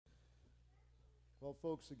Well,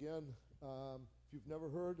 folks, again, if you've never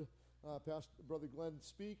heard Pastor Brother Glenn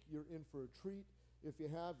speak, you're in for a treat. If you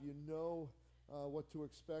have, you know what to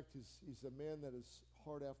expect. He's a man that is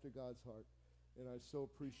hard after God's heart, and I so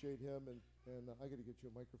appreciate him, and I got to get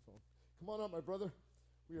you a microphone. Come on up, my brother.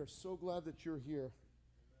 We are so glad that you're here.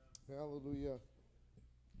 Amen. Hallelujah.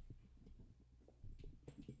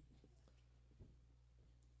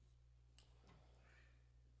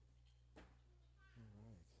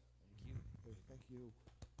 Thank you.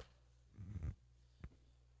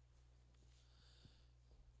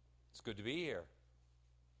 It's good to be here.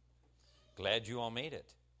 Glad you all made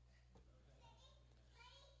it.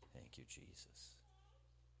 Thank you, Jesus.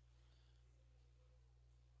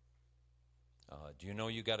 Do you know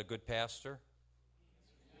you got a good pastor?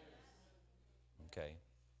 Okay.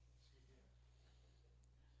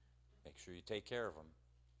 Make sure you take care of them.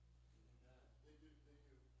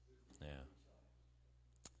 Yeah.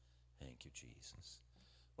 Thank you, Jesus.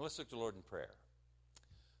 Well, let's look to the Lord in prayer.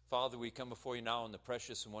 Father, we come before you now in the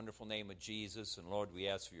precious and wonderful name of Jesus. And Lord, we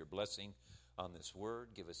ask for your blessing on this word.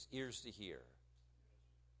 Give us ears to hear.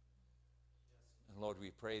 And Lord,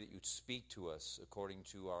 we pray that you'd speak to us according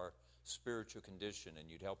to our spiritual condition, and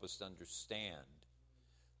you'd help us to understand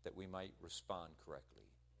that we might respond correctly.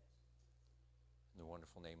 In the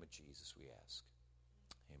wonderful name of Jesus we ask.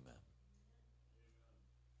 Amen.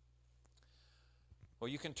 Well,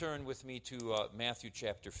 you can turn with me to Matthew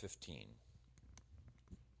chapter 15.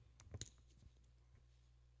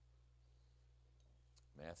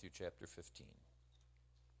 Matthew chapter 15.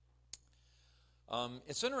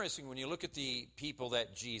 It's interesting when you look at the people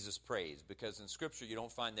that Jesus praised, because in Scripture you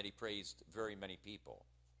don't find that he praised very many people.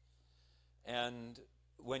 And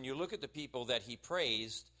when you look at the people that he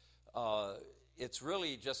praised, it's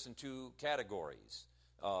really just in two categories,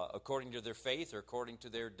 according to their faith or according to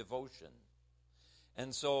their devotion.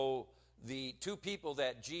 And so the two people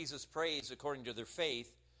that Jesus praised according to their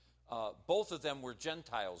faith, both of them were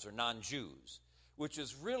Gentiles or non-Jews, which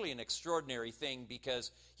is really an extraordinary thing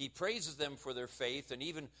because he praises them for their faith. And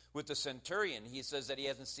even with the centurion, he says that he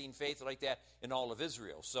hasn't seen faith like that in all of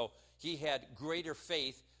Israel. So he had greater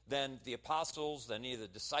faith than the apostles, than any of the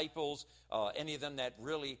disciples, any of them that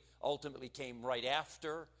really ultimately came right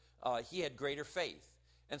after. He had greater faith.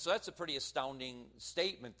 And so that's a pretty astounding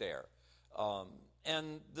statement there.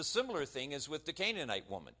 And the similar thing is with the Canaanite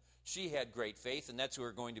woman. She had great faith, and that's who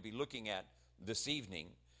we're going to be looking at this evening.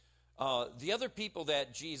 The other people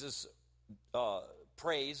that Jesus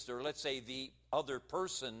praised, or let's say the other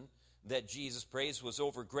person that Jesus praised, was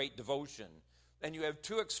over great devotion. And you have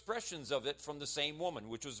two expressions of it from the same woman,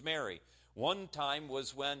 which was Mary. One time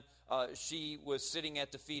was when she was sitting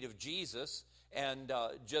at the feet of Jesus and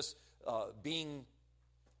just being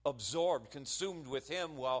absorbed, consumed with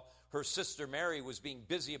him, while her sister Mary was being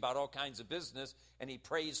busy about all kinds of business, and he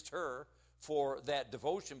praised her for that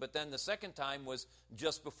devotion. But then the second time was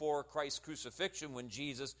just before Christ's crucifixion, when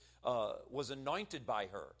Jesus was anointed by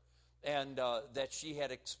her, and that she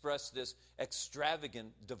had expressed this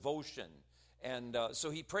extravagant devotion. And so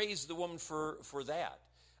he praised the woman for that.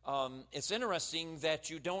 It's interesting that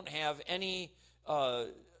you don't have any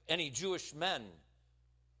Jewish men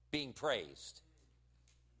being praised.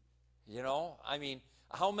 You know, I mean,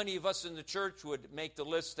 how many of us in the church would make the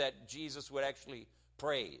list that Jesus would actually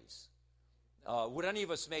praise? Would any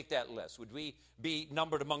of us make that list? Would we be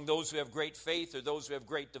numbered among those who have great faith or those who have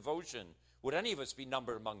great devotion? Would any of us be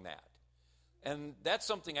numbered among that? And that's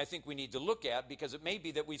something I think we need to look at, because it may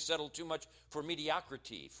be that we've settled too much for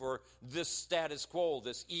mediocrity, for this status quo,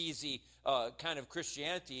 this easy kind of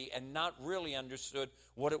Christianity, and not really understood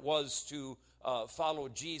what it was to follow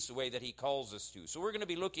Jesus the way that he calls us to. So we're going to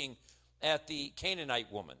be looking at the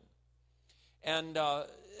Canaanite woman. And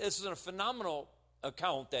this is a phenomenal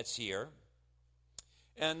account that's here.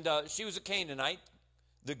 And she was a Canaanite.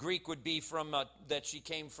 The Greek would be from that she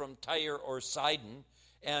came from Tyre or Sidon,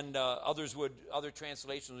 and other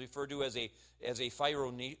translations refer to as a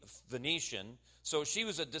Syrophoenician. So she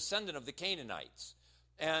was a descendant of the Canaanites.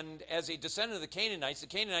 And as a descendant of the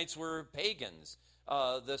Canaanites were pagans.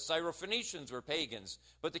 The Syrophoenicians were pagans.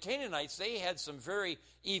 But the Canaanites, they had some very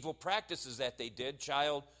evil practices that they did,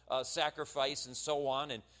 child sacrifice and so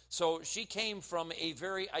on. And so she came from a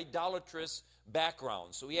very idolatrous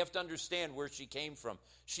background. So we have to understand where she came from.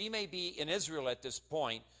 She may be in Israel at this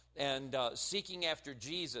point and seeking after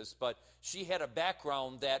Jesus, but she had a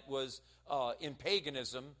background that was in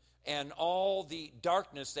paganism and all the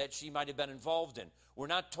darkness that she might have been involved in. We're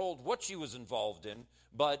not told what she was involved in,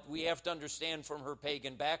 but we have to understand from her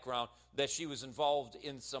pagan background that she was involved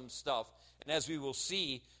in some stuff. And as we will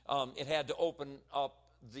see, it had to open up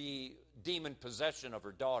the demon possession of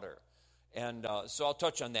her daughter. And so I'll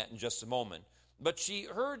touch on that in just a moment. But she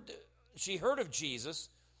heard of Jesus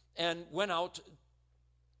and went out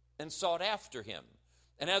and sought after him.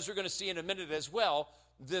 And as we're going to see in a minute as well,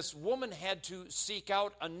 this woman had to seek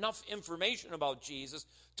out enough information about Jesus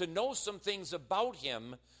to know some things about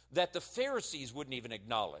him that the Pharisees wouldn't even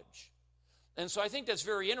acknowledge. And so I think that's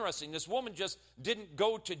very interesting. This woman just didn't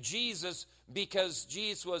go to Jesus because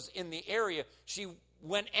Jesus was in the area. She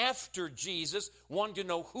went after Jesus, wanted to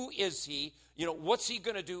know, who is he? What's he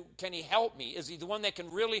going to do? Can he help me? Is he the one that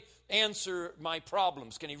can really answer my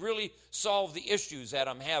problems? Can he really solve the issues that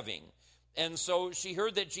I'm having? And so she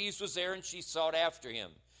heard that Jesus was there, and she sought after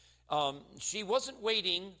him. She wasn't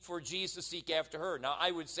waiting for Jesus to seek after her. Now,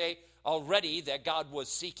 I would say already that God was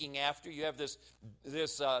seeking after. You have this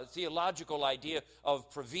theological idea of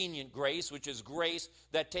prevenient grace, which is grace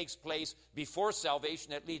that takes place before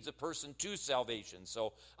salvation that leads a person to salvation.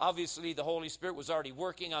 So obviously the Holy Spirit was already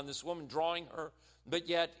working on this woman, drawing her, but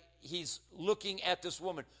yet he's looking at this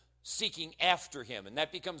woman, seeking after him. And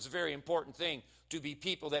that becomes a very important thing, to be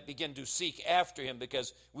people that begin to seek after him,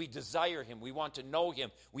 because we desire him. We want to know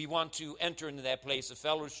him. We want to enter into that place of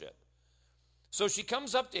fellowship. So she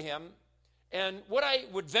comes up to him, and what I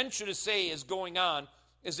would venture to say is going on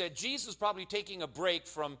is that Jesus is probably taking a break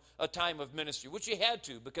from a time of ministry, which he had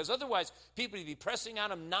to, because otherwise people would be pressing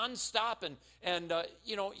on him nonstop. And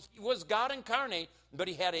he was God incarnate, but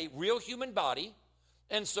he had a real human body,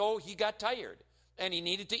 and so he got tired. And he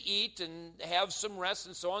needed to eat and have some rest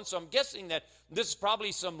and so on. So I'm guessing that this is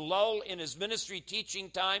probably some lull in his ministry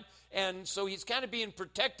teaching time. And so he's kind of being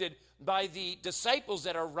protected by the disciples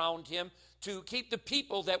that are around him to keep the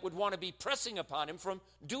people that would want to be pressing upon him from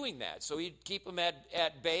doing that. So he'd keep them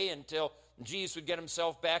at bay until Jesus would get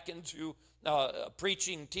himself back into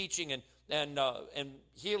preaching, teaching, and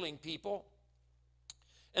healing people.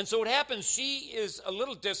 And so what happens, she is a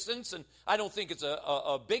little distance, and I don't think it's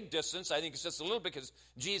a big distance. I think it's just a little bit because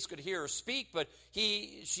Jesus could hear her speak. But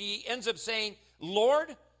she ends up saying,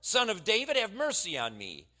 "Lord, Son of David, have mercy on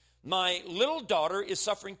me. My little daughter is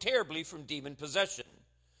suffering terribly from demon possession."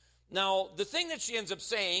 Now, the thing that she ends up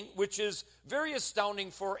saying, which is very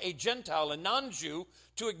astounding for a Gentile, a non-Jew,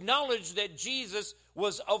 to acknowledge that Jesus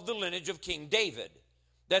was of the lineage of King David.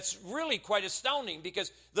 That's really quite astounding,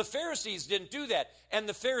 because the Pharisees didn't do that, and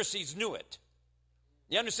the Pharisees knew it.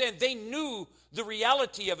 You understand? They knew the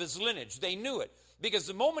reality of his lineage. They knew it, because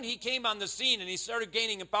the moment he came on the scene and he started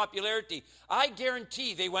gaining in popularity, I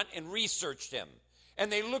guarantee they went and researched him. And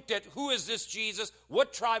they looked at, who is this Jesus?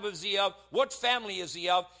 What tribe is he of? What family is he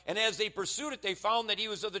of? And as they pursued it, they found that he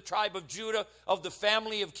was of the tribe of Judah, of the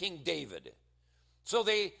family of King David. So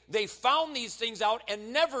they found these things out,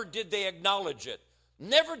 and never did they acknowledge it.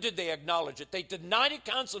 Never did they acknowledge it. They denied it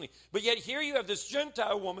constantly. But yet here you have this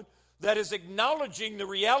Gentile woman that is acknowledging the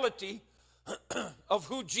reality of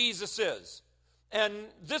who Jesus is. And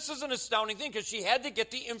this is an astounding thing, because she had to get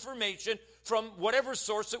the information from whatever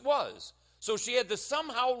source it was. So she had to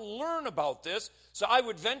somehow learn about this. So I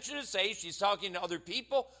would venture to say she's talking to other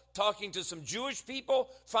people, talking to some Jewish people,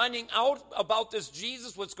 finding out about this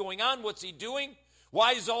Jesus, what's going on, what's he doing,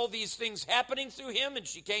 why is all these things happening through him? And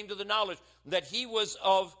she came to the knowledge that he was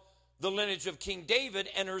of the lineage of King David.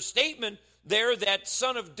 And her statement there, that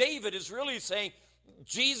Son of David, is really saying,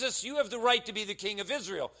 Jesus, you have the right to be the King of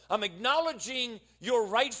Israel. I'm acknowledging your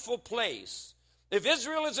rightful place. If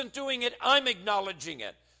Israel isn't doing it, I'm acknowledging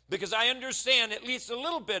it, because I understand at least a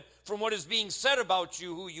little bit from what is being said about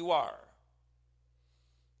you who you are.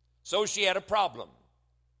 So she had a problem.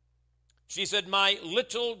 She said, my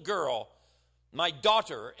little girl, my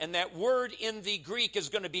daughter, and that word in the Greek is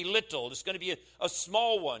going to be little. It's going to be a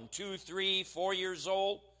small one, 2, 3, 4 years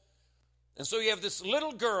old. And so you have this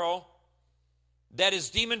little girl that is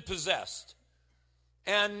demon-possessed,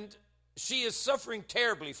 and she is suffering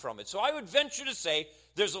terribly from it. So I would venture to say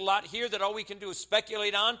there's a lot here that all we can do is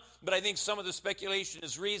speculate on, but I think some of the speculation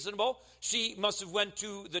is reasonable. She must have went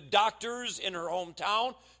to the doctors in her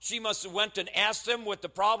hometown. She must have went and asked them what the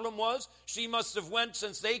problem was. She must have went,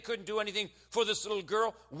 since they couldn't do anything for this little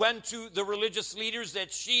girl, went to the religious leaders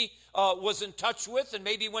that she was in touch with, and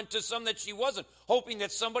maybe went to some that she wasn't, hoping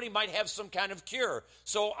that somebody might have some kind of cure.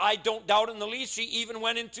 So I don't doubt in the least she even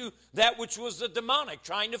went into that which was the demonic,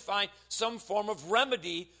 trying to find some form of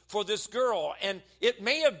remedy for this girl. And it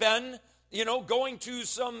may have been, going to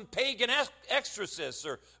some pagan exorcist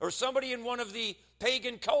or somebody in one of the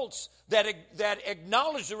pagan cults that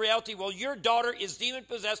acknowledged the reality, well, your daughter is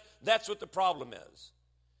demon-possessed. That's what the problem is.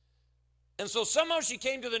 And so somehow she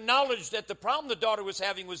came to the knowledge that the problem the daughter was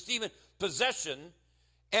having was demon possession,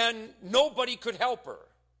 and nobody could help her.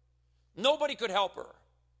 Nobody could help her.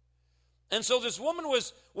 And so this woman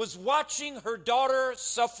was watching her daughter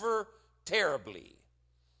suffer terribly.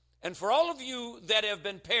 And for all of you that have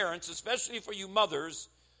been parents, especially for you mothers,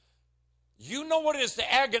 you know what it is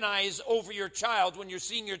to agonize over your child when you're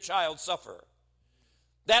seeing your child suffer.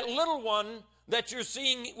 That little one that you're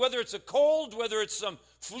seeing, whether it's a cold, whether it's some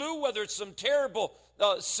flu, whether it's some terrible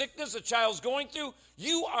sickness a child's going through,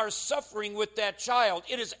 you are suffering with that child.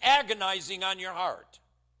 It is agonizing on your heart.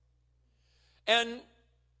 And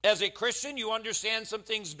as a Christian, you understand some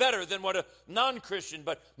things better than what a non-Christian,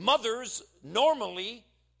 but mothers normally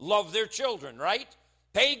love their children, right?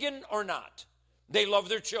 Pagan or not, they love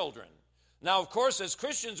their children. Now, of course, as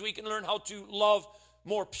Christians, we can learn how to love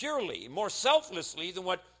more purely, more selflessly than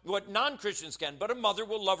what non-Christians can, but a mother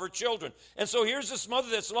will love her children. And so here's this mother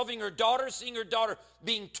that's loving her daughter, seeing her daughter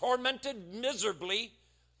being tormented miserably,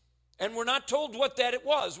 and we're not told what that it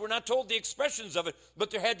was. We're not told the expressions of it, but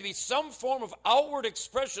there had to be some form of outward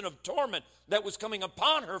expression of torment that was coming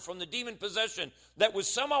upon her from the demon possession that was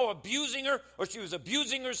somehow abusing her, or she was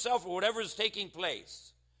abusing herself, or whatever is taking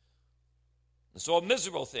place. And so a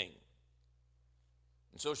miserable thing.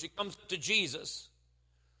 And so she comes to Jesus,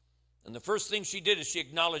 and the first thing she did is she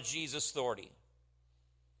acknowledged Jesus' authority.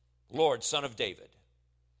 Lord, Son of David.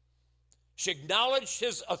 She acknowledged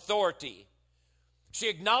his authority. She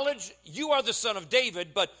acknowledged, you are the Son of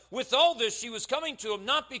David, but with all this, she was coming to him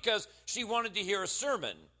not because she wanted to hear a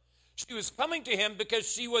sermon. She was coming to him because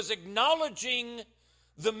she was acknowledging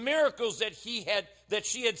the miracles that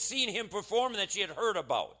she had seen him perform and that she had heard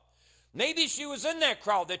about. Maybe she was in that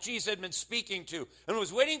crowd that Jesus had been speaking to and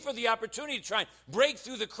was waiting for the opportunity to try and break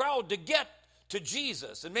through the crowd to get to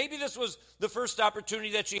Jesus. And maybe this was the first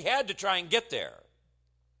opportunity that she had to try and get there.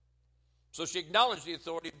 So she acknowledged the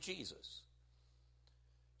authority of Jesus.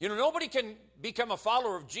 You know, nobody can become a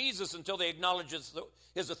follower of Jesus until they acknowledge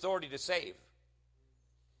his authority to save.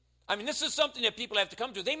 I mean, this is something that people have to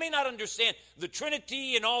come to. They may not understand the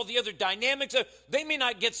Trinity and all the other dynamics. They may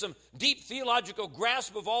not get some deep theological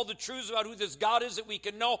grasp of all the truths about who this God is that we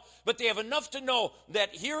can know, but they have enough to know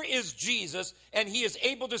that here is Jesus, and he is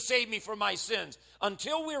able to save me from my sins.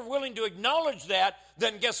 Until we're willing to acknowledge that,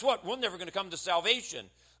 then guess what? We're never going to come to salvation.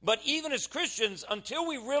 But even as Christians, until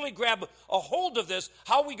we really grab a hold of this,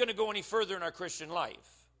 how are we going to go any further in our Christian life?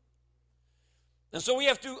 And so we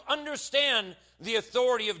have to understand the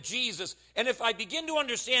authority of Jesus. And if I begin to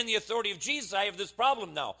understand the authority of Jesus, I have this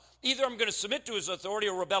problem now. Either I'm going to submit to his authority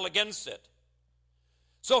or rebel against it.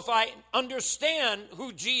 So if I understand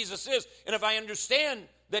who Jesus is, and if I understand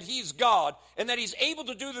that he's God, and that he's able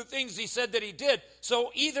to do the things he said that he did,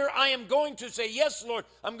 so either I am going to say, yes, Lord,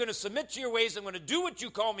 I'm going to submit to your ways, I'm going to do what you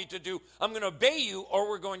call me to do, I'm going to obey you, or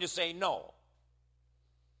we're going to say no.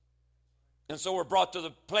 And so we're brought to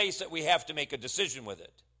the place that we have to make a decision with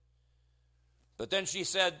it. But then she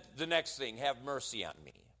said the next thing, have mercy on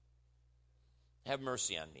me. Have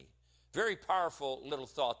mercy on me. Very powerful little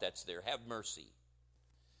thought that's there, have mercy.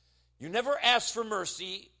 You never ask for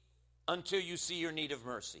mercy until you see your need of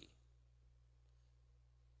mercy.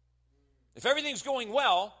 If everything's going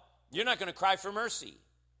well, you're not going to cry for mercy.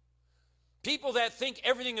 People that think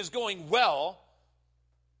everything is going well,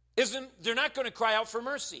 they're not going to cry out for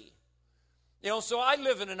mercy. You know, so I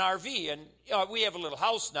live in an RV, and we have a little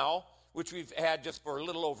house now, which we've had just for a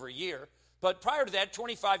little over a year. But prior to that,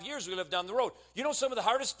 25 years, we lived down the road. You know, some of the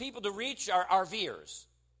hardest people to reach are RVers,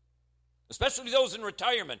 especially those in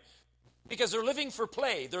retirement, because they're living for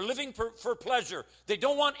play. They're living for pleasure. They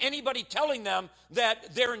don't want anybody telling them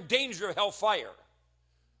that they're in danger of hellfire.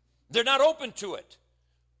 They're not open to it.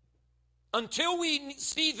 Until we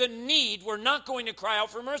see the need, we're not going to cry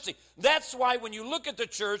out for mercy. That's why when you look at the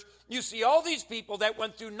church, you see all these people that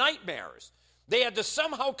went through nightmares. They had to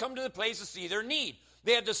somehow come to the place to see their need.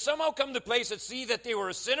 They had to somehow come to the place to see that they were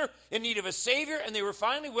a sinner in need of a Savior, and they were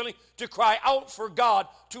finally willing to cry out for God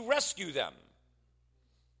to rescue them.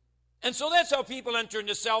 And so that's how people enter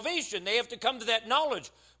into salvation. They have to come to that knowledge.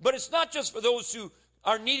 But it's not just for those who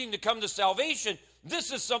are needing to come to salvation.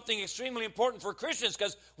 This is something extremely important for Christians,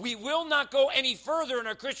 because we will not go any further in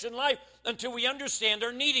our Christian life until we understand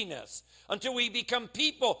our neediness, until we become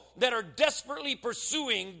people that are desperately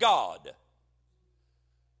pursuing God.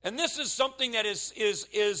 And this is something that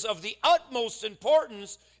is of the utmost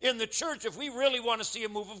importance in the church if we really want to see a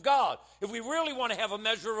move of God. If we really want to have a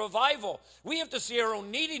measure of revival, we have to see our own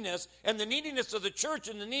neediness and the neediness of the church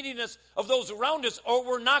and the neediness of those around us, or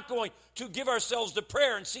we're not going to give ourselves to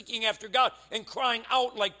prayer and seeking after God and crying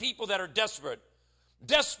out like people that are desperate.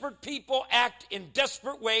 Desperate people act in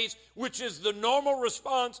desperate ways, which is the normal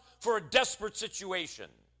response for a desperate situation.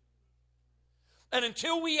 And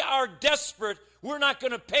until we are desperate, we're not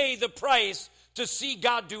going to pay the price to see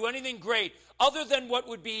God do anything great other than what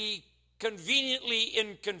would be conveniently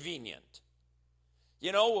inconvenient.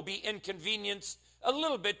 You know, will be inconvenienced a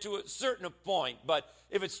little bit to a certain point, but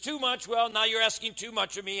if it's too much, well, now you're asking too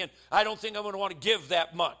much of me, and I don't think I'm going to want to give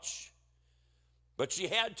that much. But she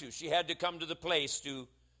had to. She had to come to the place to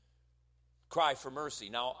cry for mercy.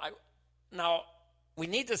 Now we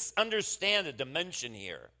need to understand the dimension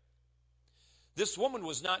here. This woman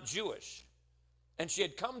was not Jewish, and she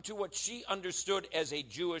had come to what she understood as a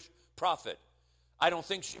Jewish prophet. I don't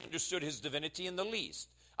think she understood his divinity in the least.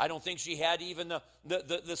 I don't think she had even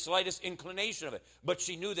the slightest inclination of it. But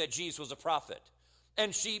she knew that Jesus was a prophet.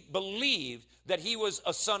 And she believed that he was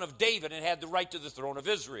a son of David and had the right to the throne of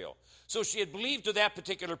Israel. So she had believed to that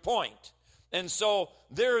particular point. And so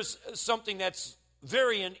there's something that's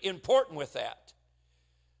very important with that.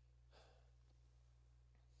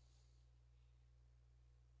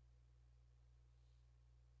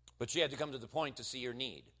 But she had to come to the point to see her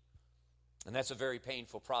need. And that's a very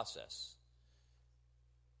painful process.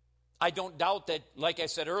 I don't doubt that, like I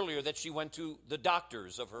said earlier, that she went to the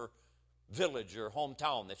doctors of her village or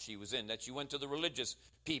hometown that she was in, that she went to the religious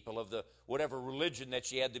people of the whatever religion that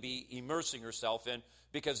she had to be immersing herself in,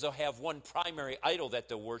 because they'll have one primary idol that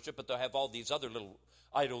they'll worship, but they'll have all these other little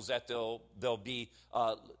idols that they'll be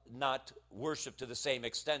not worshiped to the same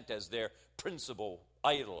extent as their principal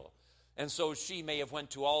idol. And so she may have went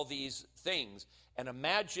to all these things. And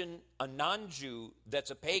imagine a non-Jew that's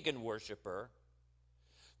a pagan worshiper,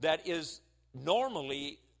 that is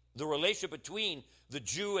normally the relationship between the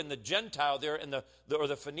Jew and the Gentile there, and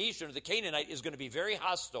the Phoenician or the Canaanite is going to be very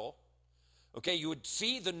hostile. Okay, you would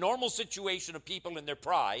see the normal situation of people in their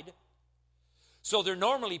pride. So they're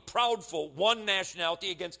normally proudful, one nationality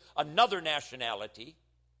against another nationality.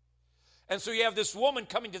 And so you have this woman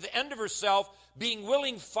coming to the end of herself, being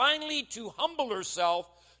willing finally to humble herself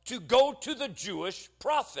to go to the Jewish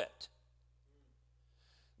prophet.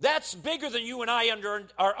 That's bigger than you and I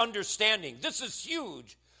are understanding. This is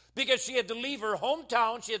huge, because she had to leave her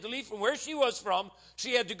hometown. She had to leave from where she was from.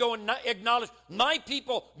 She had to go and acknowledge, my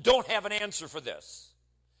people don't have an answer for this.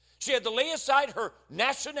 She had to lay aside her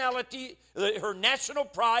nationality, her national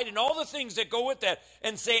pride, and all the things that go with that,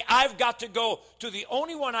 and say, I've got to go to the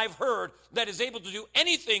only one I've heard that is able to do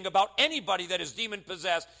anything about anybody that is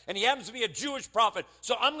demon-possessed, and he happens to be a Jewish prophet.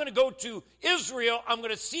 So I'm going to go to Israel. I'm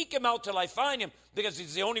going to seek him out till I find him, because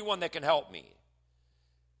he's the only one that can help me.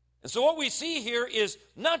 And so what we see here is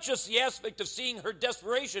not just the aspect of seeing her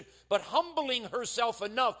desperation, but humbling herself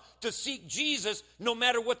enough to seek Jesus no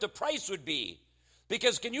matter what the price would be.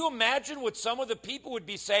 Because can you imagine what some of the people would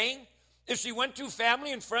be saying if she went to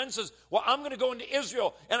family and friends and says, well, I'm going to go into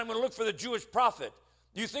Israel and I'm going to look for the Jewish prophet?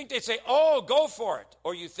 You think they'd say, oh, go for it?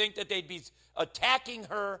 Or you think that they'd be attacking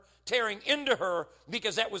her, tearing into her,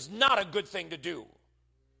 because that was not a good thing to do?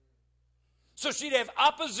 So she'd have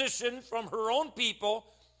opposition from her own people.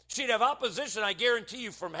 She'd have opposition, I guarantee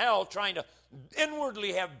you, from hell, trying to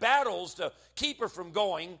inwardly have battles to keep her from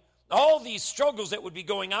going. All these struggles that would be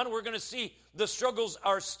going on, we're going to see the struggles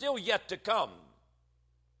are still yet to come.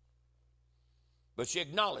 But she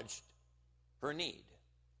acknowledged her need.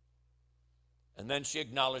 And then she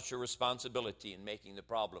acknowledged her responsibility in making the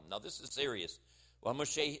problem. Now, this is serious. What I'm going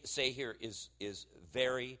to say here is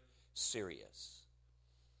very serious.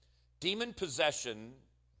 Demon possession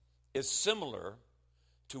is similar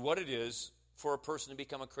to what it is for a person to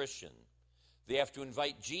become a Christian. They have to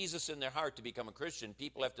invite Jesus in their heart to become a Christian.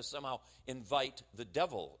 People have to somehow invite the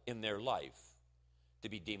devil in their life to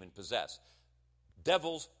be demon-possessed.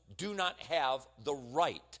 Devils do not have the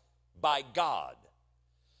right by God.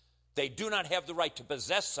 They do not have the right to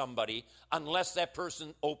possess somebody unless that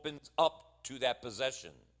person opens up to that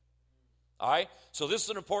possession. All right? So this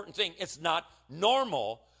is an important thing. It's not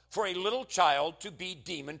normal for a little child to be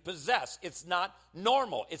demon-possessed. It's not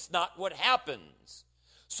normal. It's not what happens.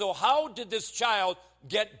 So how did this child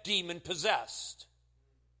get demon-possessed?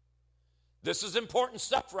 This is important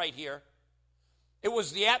stuff right here. It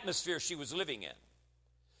was the atmosphere she was living in.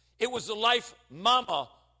 It was the life mama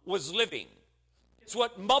was living. It's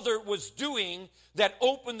what mother was doing that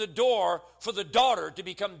opened the door for the daughter to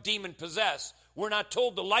become demon-possessed. We're not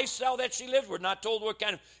told the lifestyle that she lived. We're not told what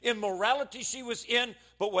kind of immorality she was in.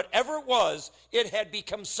 But whatever it was, it had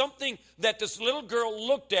become something that this little girl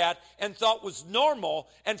looked at and thought was normal.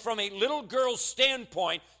 And from a little girl's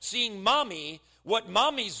standpoint, seeing mommy, what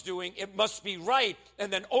mommy's doing, it must be right.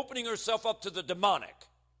 And then opening herself up to the demonic.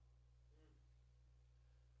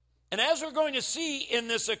 And as we're going to see in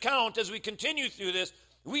this account, as we continue through this,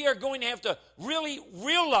 we are going to have to really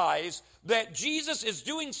realize that Jesus is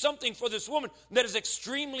doing something for this woman that is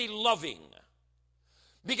extremely loving.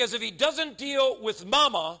 Because if he doesn't deal with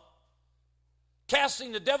mama,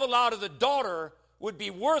 casting the devil out of the daughter would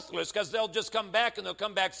be worthless, because they'll just come back and they'll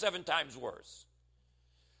come back 7 times worse.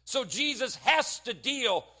 So Jesus has to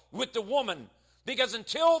deal with the woman, because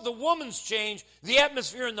until the woman's changed, the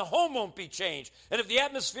atmosphere in the home won't be changed. And if the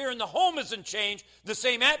atmosphere in the home isn't changed, the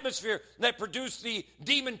same atmosphere that produced the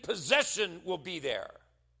demon possession will be there.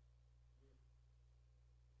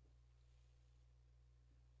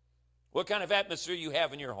 What kind of atmosphere you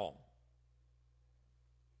have in your home?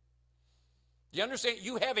 Do you understand?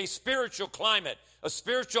 You have a spiritual climate, a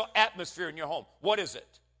spiritual atmosphere in your home. What is it?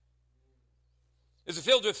 Is it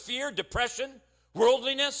filled with fear, depression,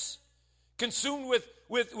 worldliness, consumed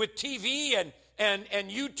with TV and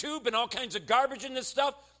YouTube and all kinds of garbage in this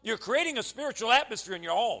stuff? You're creating a spiritual atmosphere in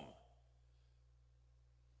your home.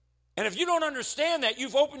 And if you don't understand that,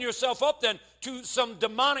 you've opened yourself up then to some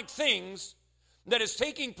demonic things that is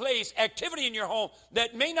taking place, activity in your home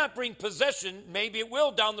that may not bring possession. Maybe it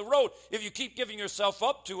will down the road if you keep giving yourself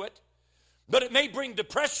up to it. But it may bring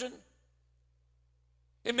depression.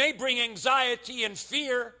 It may bring anxiety and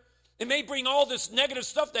fear. It may bring all this negative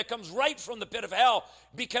stuff that comes right from the pit of hell,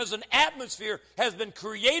 because an atmosphere has been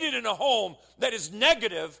created in a home that is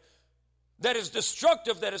negative, that is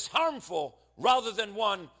destructive, that is harmful, rather than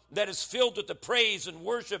one that is filled with the praise and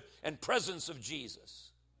worship and presence of Jesus.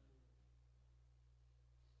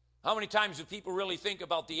 How many times do people really think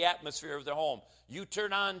about the atmosphere of their home? You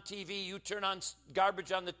turn on TV, you turn on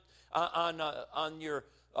garbage on your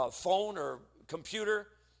phone or computer,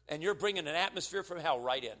 and you're bringing an atmosphere from hell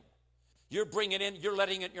right in. You're bringing it in, you're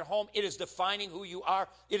letting it in your home. It is defining who you are.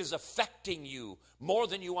 It is affecting you more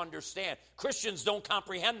than you understand. Christians don't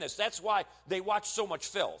comprehend this. That's why they watch so much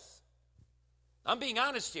filth. I'm being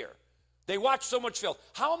honest here. They watch so much filth.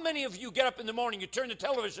 How many of you get up in the morning, you turn the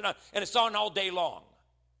television on, and it's on all day long?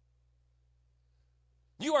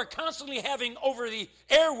 You are constantly having over the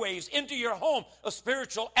airwaves into your home a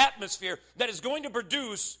spiritual atmosphere that is going to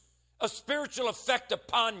produce a spiritual effect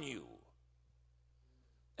upon you.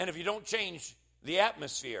 And if you don't change the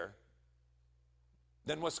atmosphere,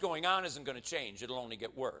 then what's going on isn't going to change. It'll only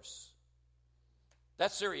get worse.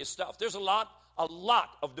 That's serious stuff. There's a lot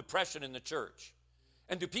of depression in the church.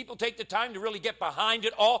 And do people take the time to really get behind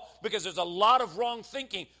it all? Because there's a lot of wrong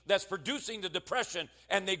thinking that's producing the depression,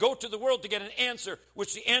 and they go to the world to get an answer,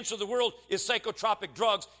 which the answer of the world is psychotropic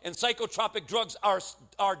drugs, and psychotropic drugs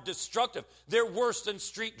are destructive. They're worse than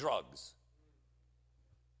street drugs.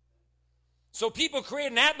 So people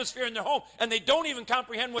create an atmosphere in their home, and they don't even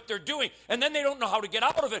comprehend what they're doing, and then they don't know how to get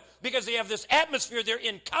out of it, because they have this atmosphere they're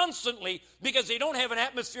in constantly, because they don't have an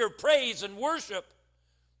atmosphere of praise and worship.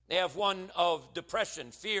 They have one of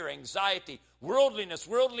depression, fear, anxiety, worldliness,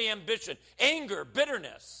 worldly ambition, anger,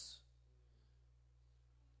 bitterness.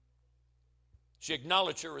 She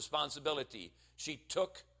acknowledged her responsibility. She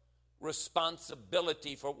took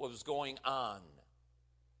responsibility for what was going on.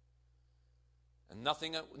 And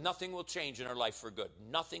nothing will change in our life for good.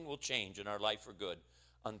 Nothing will change in our life for good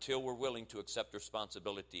until we're willing to accept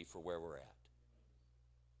responsibility for where we're at.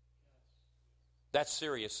 That's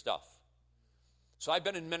serious stuff. So I've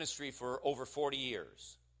been in ministry for over 40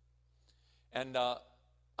 years. And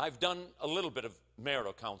I've done a little bit of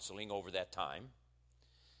marital counseling over that time.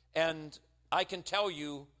 And I can tell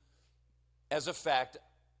you, as a fact,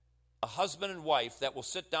 a husband and wife that will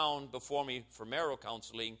sit down before me for marital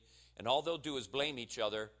counseling, and all they'll do is blame each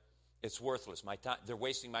other, it's worthless. My time, they're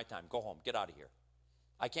wasting my time. Go home. Get out of here.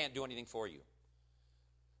 I can't do anything for you.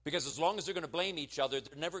 Because as long as they're going to blame each other,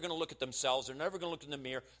 they're never going to look at themselves. They're never going to look in the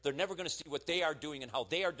mirror. They're never going to see what they are doing and how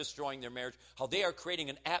they are destroying their marriage, how they are creating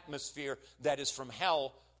an atmosphere that is from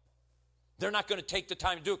hell. They're not going to take the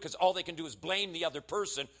time to do it, because all they can do is blame the other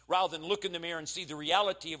person rather than look in the mirror and see the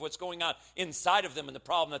reality of what's going on inside of them and the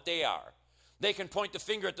problem that they are. They can point the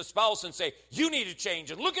finger at the spouse and say, you need to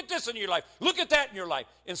change, and look at this in your life, look at that in your life,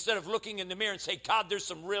 instead of looking in the mirror and say, God, there's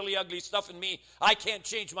some really ugly stuff in me. I can't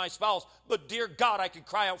change my spouse, but dear God, I can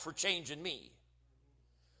cry out for change in me.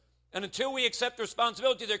 And until we accept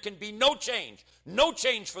responsibility, there can be no change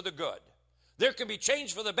for the good. There can be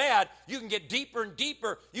change for the bad. You can get deeper and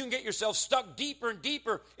deeper. You can get yourself stuck deeper and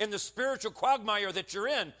deeper in the spiritual quagmire that you're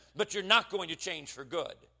in, but you're not going to change for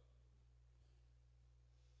good.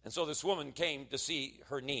 And so this woman came to see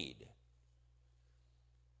her need.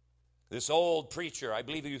 This old preacher, I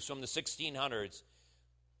believe he was from the 1600s,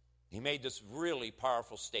 he made this really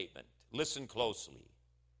powerful statement. Listen closely.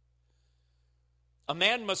 A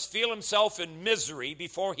man must feel himself in misery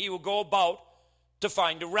before he will go about to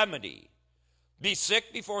find a remedy. Be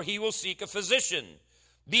sick before he will seek a physician.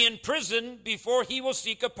 Be in prison before he will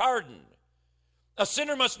seek a pardon. A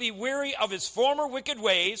sinner must be weary of his former wicked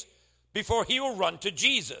ways before he will run to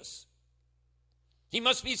Jesus. He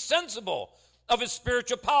must be sensible of his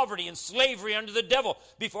spiritual poverty and slavery under the devil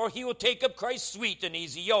before he will take up Christ's sweet and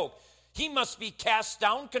easy yoke. He must be cast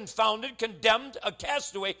down, confounded, condemned, a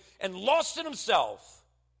castaway, and lost in himself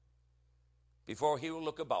before he will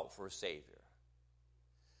look about for a Savior.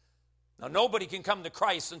 Now, nobody can come to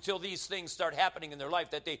Christ until these things start happening in their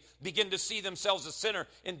life, that they begin to see themselves a sinner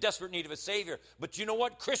in desperate need of a Savior. But you know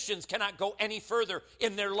what? Christians cannot go any further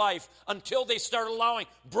in their life until they start allowing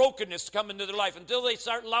brokenness to come into their life, until they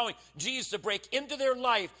start allowing Jesus to break into their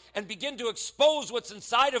life and begin to expose what's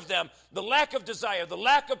inside of them, the lack of desire, the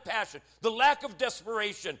lack of passion, the lack of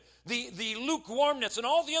desperation, the lukewarmness, and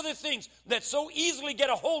all the other things that so easily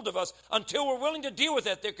get a hold of us. Until we're willing to deal with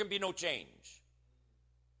it, there can be no change.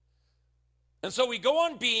 And so we go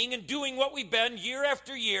on being and doing what we've been year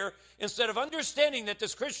after year, instead of understanding that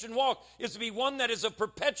this Christian walk is to be one that is a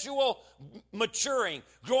perpetual maturing,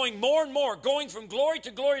 growing more and more, going from glory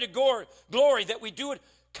to glory to glory, that we do it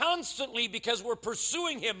constantly because we're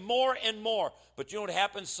pursuing him more and more. But you know what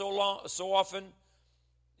happens so often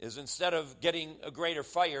is, instead of getting a greater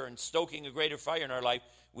fire and stoking a greater fire in our life,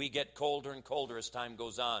 we get colder and colder as time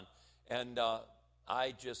goes on. And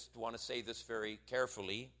I just want to say this very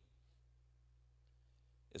carefully.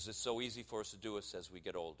 Is it so easy for us to do this as we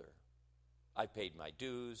get older? I paid my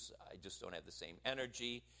dues. I just don't have the same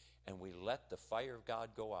energy. And we let the fire of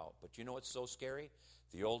God go out. But you know what's so scary?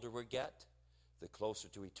 The older we get, the closer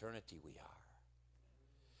to eternity we are.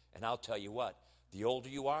 And I'll tell you what, the older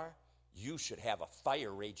you are, you should have a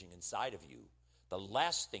fire raging inside of you. The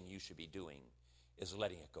last thing you should be doing is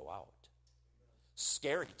letting it go out.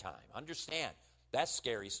 Scary time. Understand. That's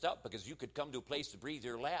scary stuff, because you could come to a place to breathe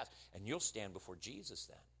your last, and you'll stand before Jesus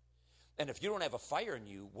then. And if you don't have a fire in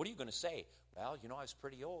you, what are you going to say? Well, you know, I was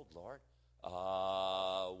pretty old, Lord.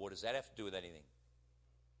 What does that have to do with anything?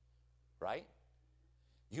 Right?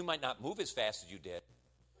 You might not move as fast as you did.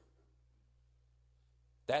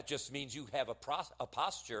 That just means you have a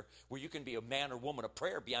posture where you can be a man or woman of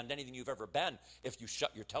prayer beyond anything you've ever been if you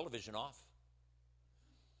shut your television off,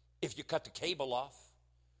 if you cut the cable off,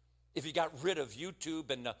 if you got rid of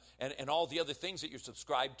YouTube and all the other things that you're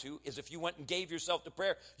subscribed to. Is if you went and gave yourself to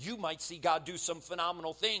prayer, you might see God do some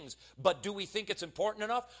phenomenal things. But do we think it's important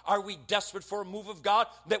enough? Are we desperate for a move of God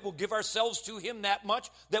that will give ourselves to him that much,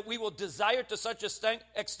 that we will desire to such an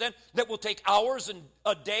extent that we'll take hours and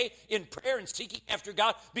a day in prayer and seeking after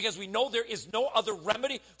God, because we know there is no other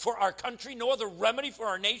remedy for our country, no other remedy for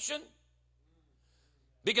our nation?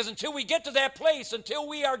 Because until we get to that place, until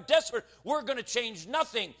we are desperate, we're going to change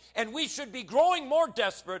nothing. And we should be growing more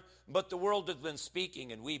desperate, but the world has been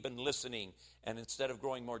speaking and we've been listening. And instead of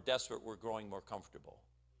growing more desperate, we're growing more comfortable.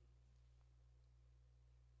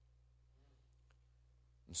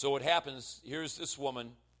 And so what happens, here's this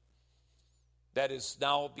woman that is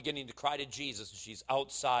now beginning to cry to Jesus. And she's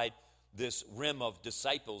outside this rim of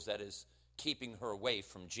disciples that is keeping her away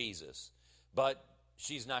from Jesus. But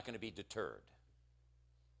she's not going to be deterred.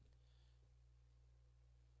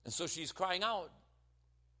 And so she's crying out,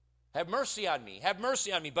 have mercy on me, have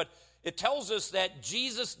mercy on me. But it tells us that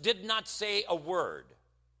Jesus did not say a word.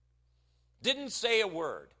 Didn't say a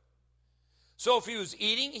word. So if he was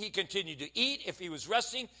eating, he continued to eat. If he was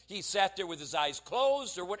resting, he sat there with his eyes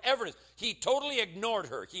closed, or whatever it is. He totally ignored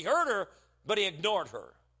her. He heard her, but he ignored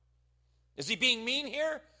her. Is he being mean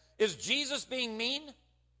here? Is Jesus being mean?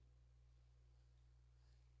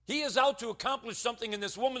 He is out to accomplish something in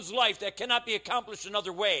this woman's life that cannot be accomplished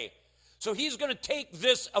another way. So he's going to take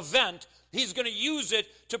this event, he's going to use it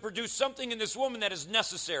to produce something in this woman that is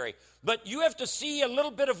necessary. But you have to see a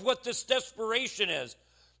little bit of what this desperation is,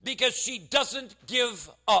 because she doesn't give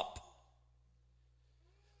up.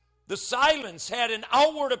 The silence had an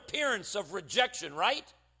outward appearance of rejection,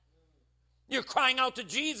 right? You're crying out to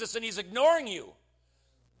Jesus and he's ignoring you.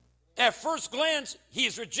 At first glance,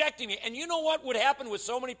 he's rejecting me. And you know what would happen with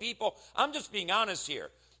so many people? I'm just being honest here.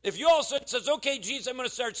 If you all of a sudden says, okay, Jesus, I'm going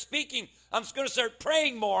to start speaking. I'm going to start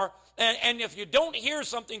praying more. And if you don't hear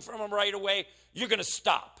something from him right away, you're going to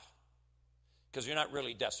stop. Because you're not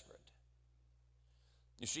really desperate.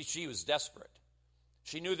 You see, she was desperate.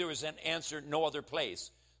 She knew there was an answer no other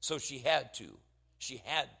place. So she had to. She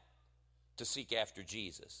had to seek after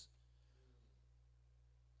Jesus.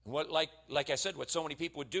 What, like I said, what so many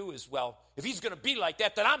people would do is, well, if he's going to be like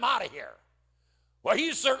that, then I'm out of here. Well,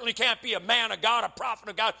 he certainly can't be a man of God, a prophet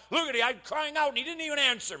of God. Look at him, I'm crying out, and he didn't even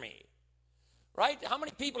answer me. Right? How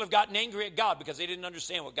many people have gotten angry at God because they didn't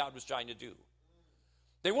understand what God was trying to do?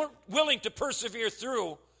 They weren't willing to persevere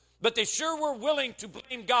through, but they sure were willing to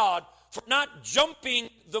blame God for not jumping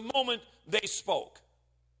the moment they spoke.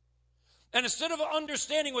 And instead of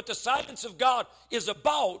understanding what the silence of God is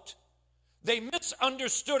about, they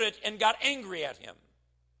misunderstood it and got angry at him.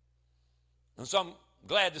 And so I'm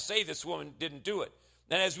glad to say this woman didn't do it.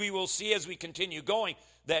 And as we will see as we continue going,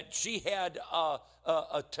 that she had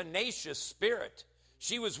a tenacious spirit.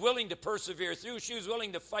 She was willing to persevere through. She was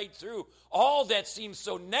willing to fight through all that seemed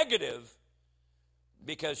so negative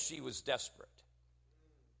because she was desperate.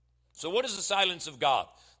 So what is the silence of God?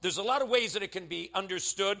 There's a lot of ways that it can be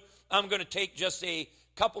understood. I'm going to take just a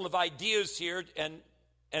couple of ideas here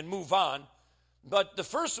and move on. But the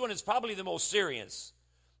first one is probably the most serious.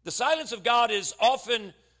 The silence of God is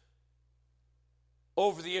often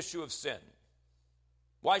over the issue of sin.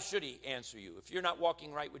 Why should he answer you? If you're not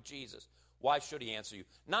walking right with Jesus, why should he answer you?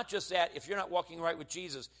 Not just that, if you're not walking right with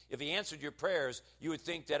Jesus, if he answered your prayers, you would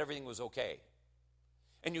think that everything was okay.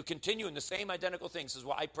 And you continue in the same identical thing. Says,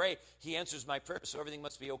 well, I pray, he answers my prayers, so everything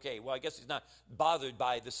must be okay. Well, I guess he's not bothered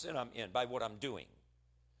by the sin I'm in, by what I'm doing.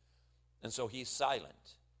 And so he's silent.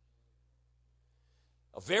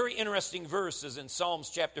 A very interesting verse is in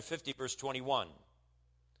Psalms chapter 50, verse 21.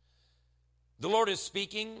 The Lord is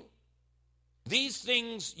speaking, these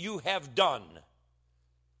things you have done,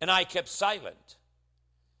 and I kept silent.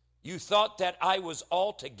 You thought that I was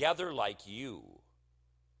altogether like you.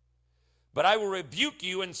 But I will rebuke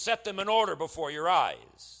you and set them in order before your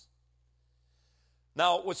eyes.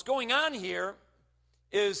 Now, what's going on here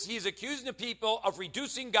is he's accusing the people of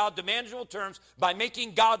reducing God to manageable terms by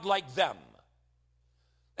making God like them.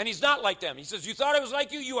 And he's not like them. He says, you thought I was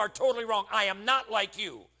like you? You are totally wrong. I am not like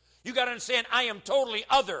you. You got to understand, I am totally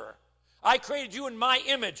other. I created you in my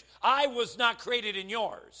image. I was not created in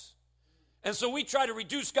yours. And so we try to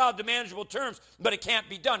reduce God to manageable terms, but it can't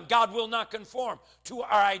be done. God will not conform to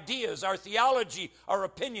our ideas, our theology, our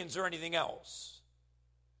opinions, or anything else.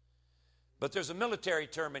 But there's a military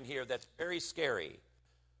term in here that's very scary.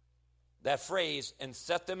 That phrase, and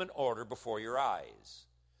set them in order before your eyes.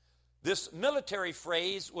 This military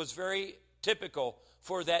phrase was very typical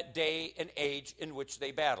for that day and age in which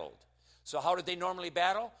they battled. So how did they normally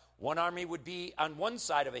battle? One army would be on one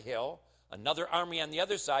side of a hill, another army on the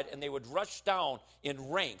other side, and they would rush down in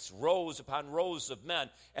ranks, rows upon rows of men,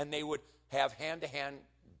 and they would have hand-to-hand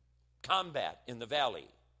combat in the valley.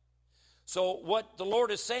 So what the Lord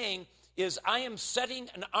is saying is, I am setting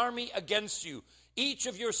an army against you. Each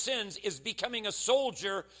of your sins is becoming a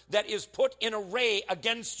soldier that is put in array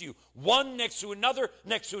against you. One next to another,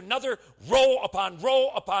 row upon row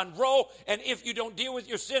upon row. And if you don't deal with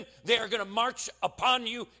your sin, they are going to march upon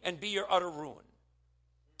you and be your utter ruin.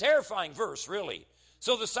 Terrifying verse, really.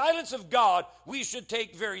 So the silence of God, we should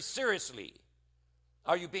take very seriously.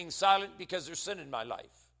 Are you being silent because there's sin in my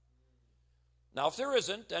life? Now, if there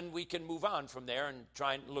isn't, then we can move on from there and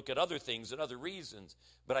try and look at other things and other reasons.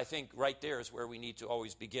 But I think right there is where we need to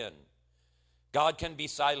always begin. God can be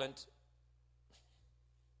silent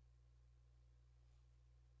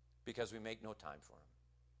because we make no time for him.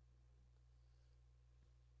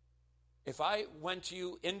 If I went to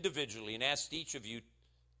you individually and asked each of you,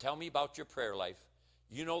 tell me about your prayer life,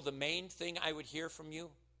 you know the main thing I would hear from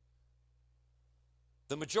you?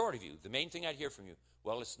 The majority of you, the main thing I'd hear from you,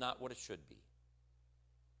 well, it's not what it should be.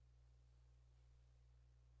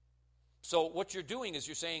 So what you're doing is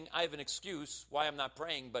you're saying, I have an excuse why I'm not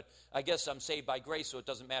praying, but I guess I'm saved by grace, so it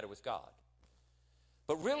doesn't matter with God.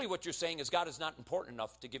 But really what you're saying is God is not important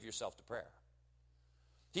enough to give yourself to prayer.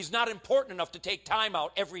 He's not important enough to take time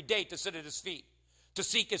out every day to sit at his feet, to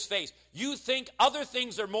seek his face. You think other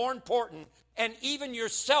things are more important, and even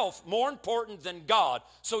yourself more important than God,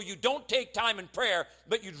 so you don't take time in prayer,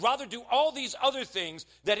 but you'd rather do all these other things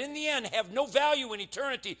that in the end have no value in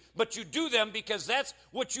eternity, but you do them because that's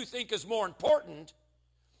what you think is more important,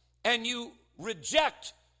 and you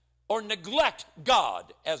reject or neglect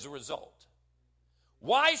God as a result.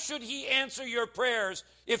 Why should he answer your prayers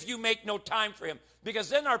if you make no time for him? Because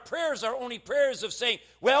then our prayers are only prayers of saying,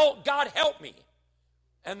 well, God help me.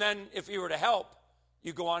 And then if he were to help,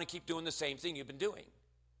 you go on and keep doing the same thing you've been doing.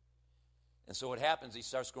 And so what happens, he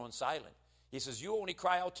starts growing silent. He says, you only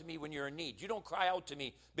cry out to me when you're in need. You don't cry out to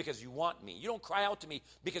me because you want me. You don't cry out to me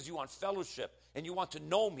because you want fellowship and you want to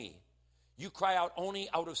know me. You cry out only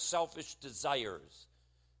out of selfish desires,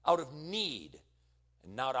 out of need,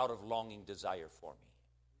 and not out of longing desire for me.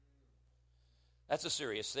 That's a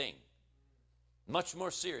serious thing. Much more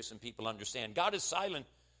serious than people understand. God is silent,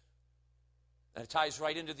 and it ties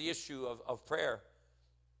right into the issue of prayer.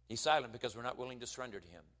 He's silent because we're not willing to surrender to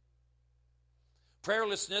him.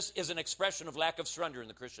 Prayerlessness is an expression of lack of surrender in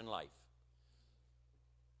the Christian life.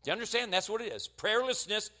 Do you understand? That's what it is.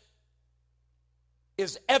 Prayerlessness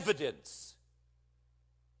is evidence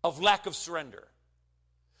of lack of surrender.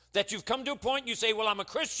 That you've come to a point and you say, well, I'm a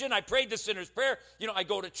Christian, I prayed the sinner's prayer, I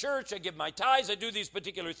go to church, I give my tithes, I do these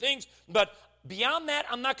particular things, but beyond that,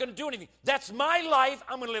 I'm not going to do anything. That's my life.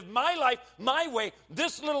 I'm going to live my life my way.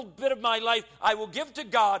 This little bit of my life I will give to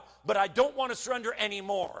God, but I don't want to surrender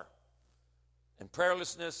anymore. And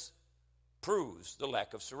prayerlessness proves the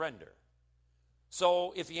lack of surrender.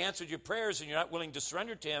 So if he answered your prayers and you're not willing to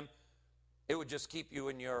surrender to him, it would just keep you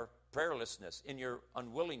in your prayerlessness, in your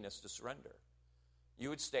unwillingness to surrender. You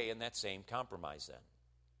would stay in that same compromise then.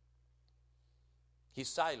 He's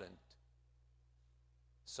silent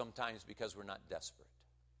sometimes because we're not desperate.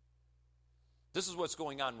 This is what's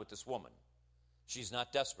going on with this woman. She's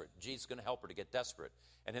not desperate. Jesus is going to help her to get desperate.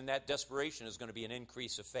 And in that desperation is going to be an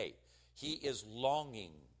increase of faith. He is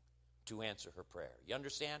longing to answer her prayer. You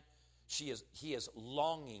understand? He is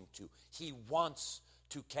longing to. He wants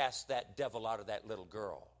to cast that devil out of that little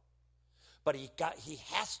girl. But he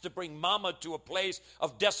has to bring mama to a place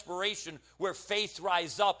of desperation where faith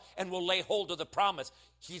rise up and will lay hold of the promise.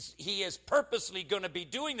 He is purposely going to be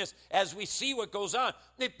doing this as we see what goes on.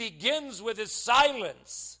 It begins with his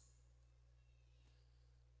silence.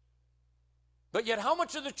 But yet how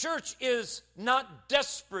much of the church is not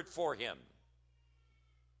desperate for him?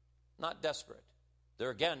 Not desperate. There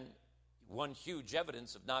again, one huge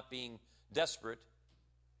evidence of not being desperate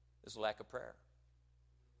is lack of prayer.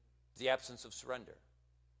 The absence of surrender.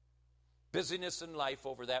 Busyness in life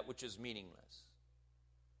over that which is meaningless.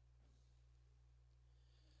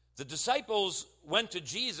 The disciples went to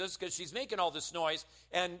Jesus because she's making all this noise,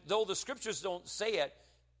 and though the scriptures don't say it,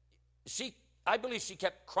 I believe she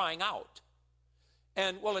kept crying out.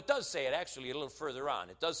 And, well, it does say it actually a little further on.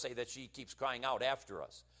 It does say that she keeps crying out after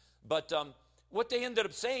us. But what they ended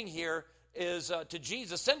up saying here is to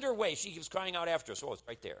Jesus, send her away. She keeps crying out after us. Oh, it's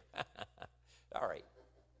right there. All right.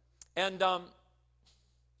 And,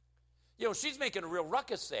 she's making a real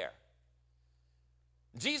ruckus there.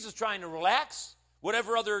 Jesus trying to relax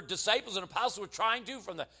whatever other disciples and apostles were trying to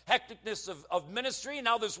from the hecticness of ministry. And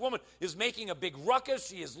now this woman is making a big ruckus.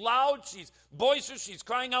 She is loud. She's boisterous. She's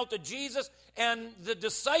crying out to Jesus. And the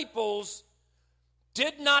disciples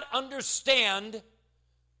did not understand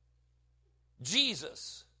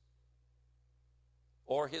Jesus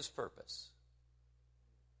or his purpose.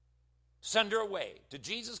 Send her away. Did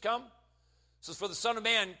Jesus come? It says, for the Son of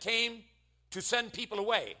Man came to send people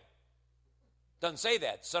away. Doesn't say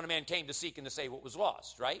that. The Son of Man came to seek and to save what was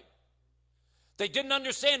lost, right? They didn't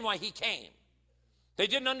understand why he came. They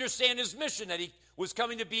didn't understand his mission, that he was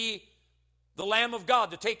coming to be the Lamb of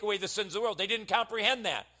God to take away the sins of the world. They didn't comprehend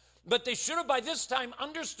that. But they should have by this time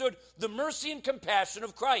understood the mercy and compassion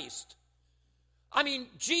of Christ. I mean,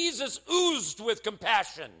 Jesus oozed with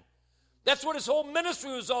compassion. That's what his whole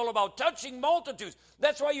ministry was all about, touching multitudes.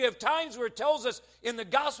 That's why you have times where it tells us in the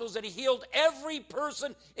Gospels that he healed every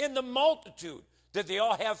person in the multitude. Did they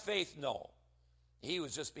all have faith? No. He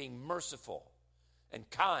was just being merciful and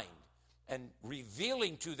kind and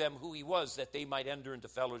revealing to them who he was that they might enter into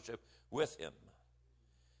fellowship with him.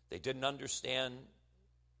 They didn't understand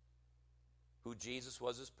who Jesus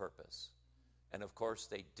was, his purpose. And of course,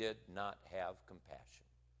 they did not have compassion.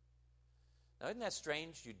 Now, isn't that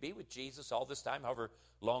strange? You'd be with Jesus all this time, however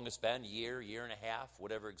long it's been, year and a half,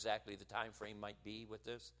 whatever exactly the time frame might be with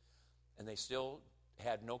this, and they still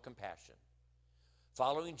had no compassion.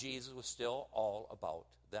 Following Jesus was still all about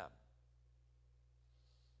them.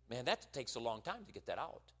 Man, that takes a long time to get that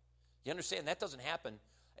out. You understand? That doesn't happen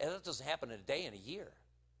in a day and a year.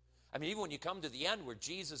 I mean, even when you come to the end where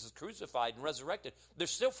Jesus is crucified and resurrected, they're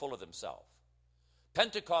still full of themselves.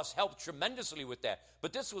 Pentecost helped tremendously with that.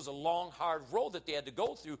 But this was a long, hard road that they had to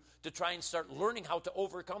go through to try and start learning how to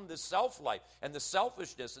overcome this self-life and the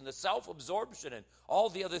selfishness and the self-absorption and all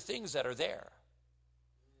the other things that are there.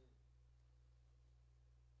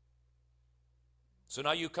 So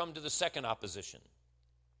now you come to the second opposition.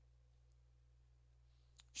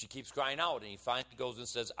 She keeps crying out, and he finally goes and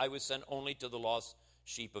says, I was sent only to the lost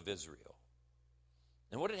sheep of Israel.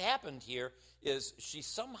 And what had happened here is she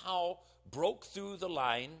somehow broke through the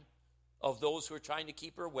line of those who were trying to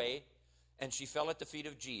keep her away, and she fell at the feet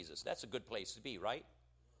of Jesus. That's a good place to be, right?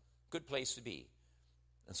 Good place to be.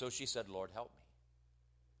 And so she said, Lord, help me.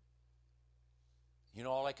 You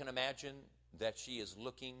know, all I can imagine, that she is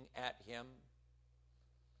looking at him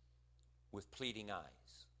with pleading eyes.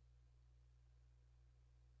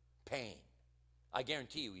 Pain. I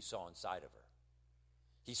guarantee you he saw inside of her.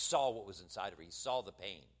 He saw what was inside of her. He saw the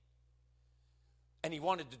pain. And he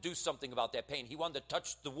wanted to do something about that pain. He wanted to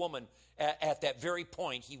touch the woman at that very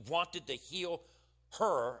point. He wanted to heal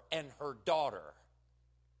her and her daughter.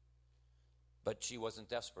 But she wasn't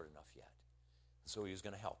desperate enough yet. So he was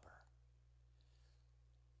going to help her.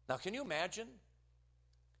 Now, can you imagine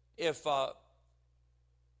if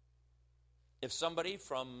somebody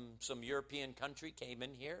from some European country came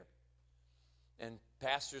in here and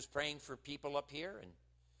pastor's praying for people up here,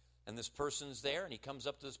 and this person's there, and he comes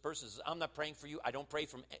up to this person and says, I'm not praying for you. I don't pray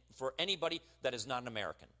for anybody that is not an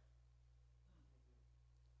American.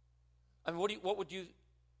 I mean, what would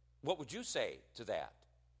you say to that?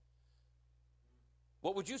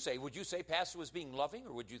 What would you say? Would you say pastor was being loving,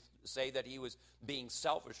 or would you say that he was being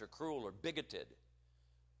selfish or cruel or bigoted?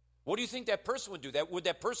 What do you think that person would do? Would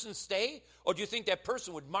that person stay? Or do you think that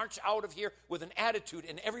person would march out of here with an attitude,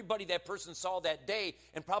 and everybody that person saw that day,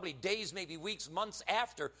 and probably days, maybe weeks, months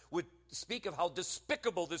after, would speak of how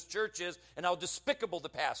despicable this church is and how despicable the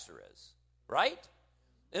pastor is? Right?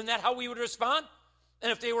 Isn't that how we would respond?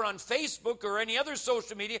 And if they were on Facebook or any other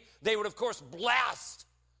social media, they would, of course, blast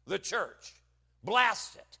the church.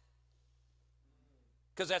 Blast it.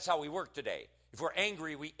 Because that's how we work today. If we're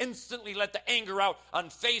angry, we instantly let the anger out on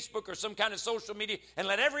Facebook or some kind of social media and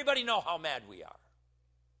let everybody know how mad we are.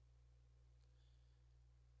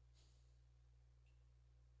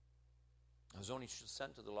 I was only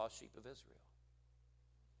sent to the lost sheep of Israel.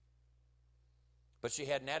 But she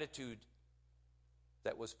had an attitude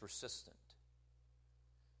that was persistent.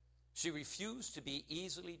 She refused to be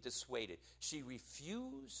easily dissuaded. She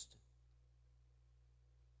refused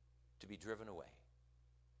to be driven away.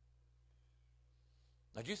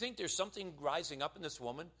 Now, do you think there's something rising up in this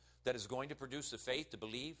woman that is going to produce the faith to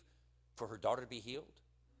believe for her daughter to be healed?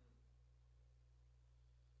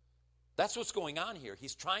 That's what's going on here.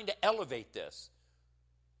 He's trying to elevate this.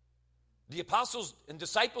 The apostles and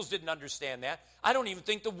disciples didn't understand that. I don't even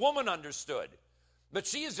think the woman understood. But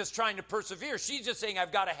she is just trying to persevere. She's just saying,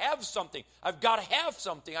 I've got to have something. I've got to have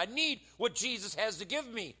something. I need what Jesus has to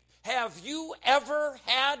give me. Have you ever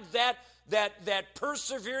had that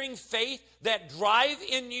persevering faith, that drive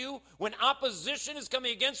in you when opposition is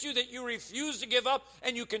coming against you, that you refuse to give up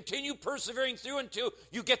and you continue persevering through until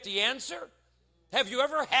you get the answer? Have you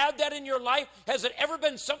ever had that in your life? Has it ever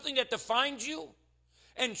been something that defines you?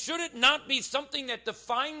 And should it not be something that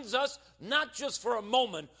defines us, not just for a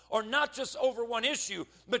moment or not just over one issue,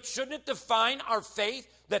 but shouldn't it define our faith,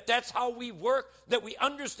 that that's how we work, that we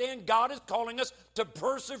understand God is calling us to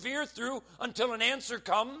persevere through until an answer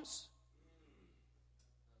comes?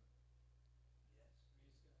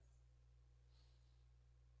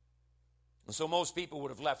 And so most people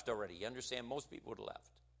would have left already. You understand? Most people would have left.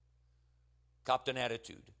 Copped an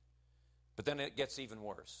attitude. But then it gets even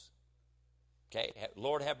worse. Okay,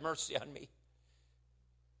 Lord, have mercy on me.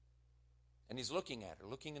 And he's looking at her,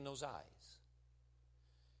 looking in those eyes.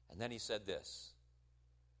 And then he said this: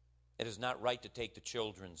 it is not right to take the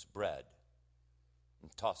children's bread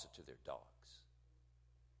and toss it to their dogs.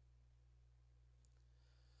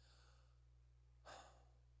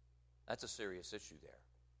 That's a serious issue there.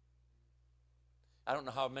 I don't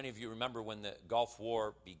know how many of you remember when the Gulf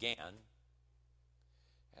War began,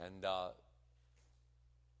 and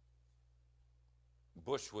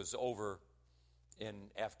Bush was over in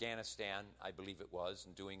Afghanistan, I believe it was,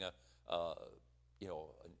 and doing a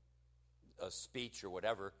speech or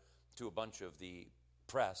whatever to a bunch of the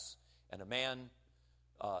press, and a man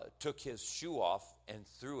took his shoe off and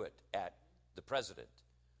threw it at the president,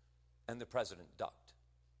 and the president ducked.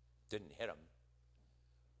 Didn't hit him,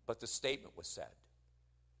 but the statement was said.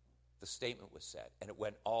 The statement was said, and it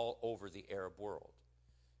went all over the Arab world.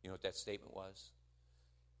 You know what that statement was?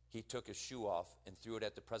 He took his shoe off and threw it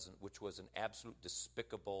at the president, which was an absolute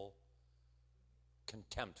despicable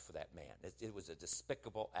contempt for that man. It was a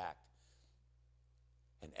despicable act.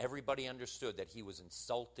 And everybody understood that he was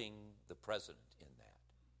insulting the president in that.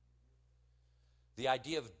 The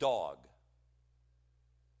idea of dog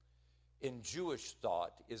in Jewish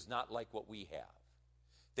thought is not like what we have.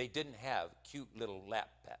 They didn't have cute little lap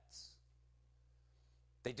pets.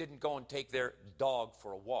 They didn't go and take their dog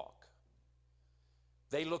for a walk.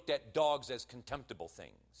 They looked at dogs as contemptible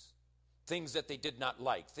things, things that they did not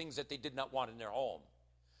like, things that they did not want in their home.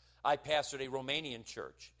 I pastored a Romanian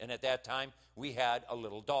church, and at that time we had a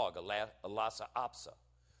little dog, a Lhasa Apso,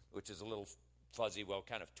 which is a little fuzzy, well,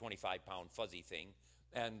 kind of 25-pound fuzzy thing.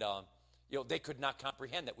 And they could not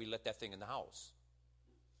comprehend that we let that thing in the house.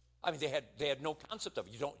 I mean, they had no concept of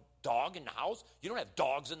it. You don't dog in the house? You don't have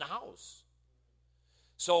dogs in the house.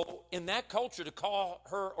 So in that culture, to call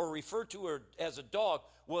her or refer to her as a dog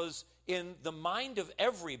was, in the mind of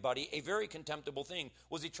everybody, a very contemptible thing.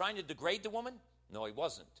 Was he trying to degrade the woman? No, he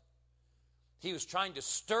wasn't. He was trying to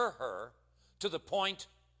stir her to the point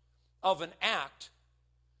of an act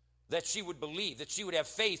that she would believe, that she would have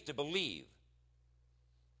faith to believe.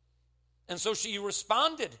 And so she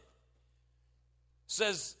responded,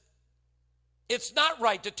 says, it's not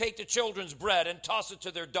right to take the children's bread and toss it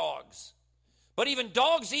to their dogs. But even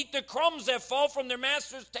dogs eat the crumbs that fall from their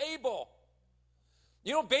master's table.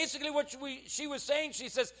 You know, basically what she was saying, she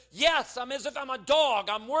says, yes, I'm as if I'm a dog.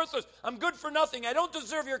 I'm worthless. I'm good for nothing. I don't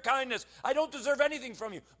deserve your kindness. I don't deserve anything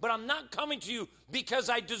from you. But I'm not coming to you because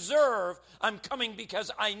I deserve. I'm coming because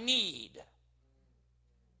I need.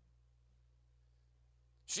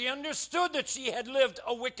 She understood that she had lived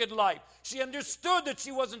a wicked life. She understood that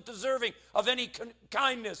she wasn't deserving of any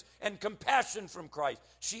kindness and compassion from Christ.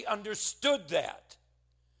 She understood that.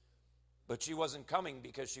 But she wasn't coming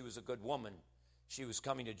because she was a good woman. She was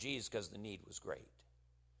coming to Jesus because the need was great.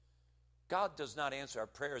 God does not answer our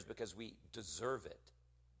prayers because we deserve it.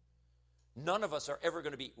 None of us are ever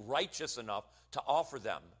going to be righteous enough to offer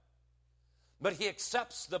them. But he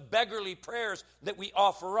accepts the beggarly prayers that we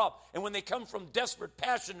offer up. And when they come from desperate,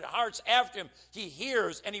 passionate hearts after him, he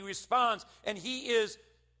hears and he responds. And he is,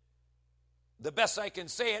 the best I can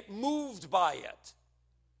say it, moved by it.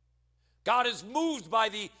 God is moved by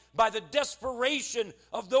the desperation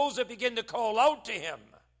of those that begin to call out to him.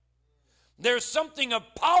 There's something of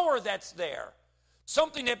power that's there.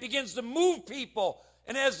 Something that begins to move people.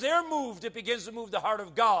 And as they're moved, it begins to move the heart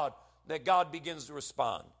of God, that God begins to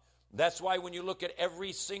respond. That's why when you look at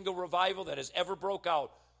every single revival that has ever broke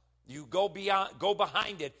out, you go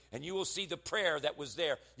behind it, and you will see the prayer that was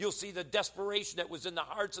there. You'll see the desperation that was in the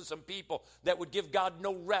hearts of some people that would give God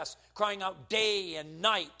no rest, crying out day and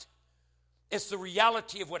night. It's the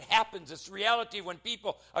reality of what happens. It's the reality of when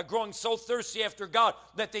people are growing so thirsty after God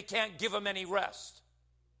that they can't give him any rest.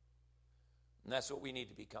 And that's what we need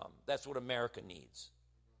to become. That's what America needs.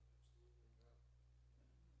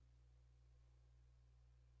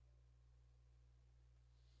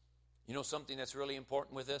 You know something that's really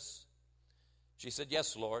important with this? She said,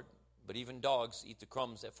 yes, Lord, but even dogs eat the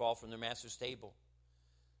crumbs that fall from their master's table.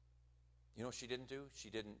 You know what she didn't do? She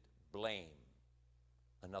didn't blame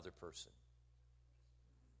another person.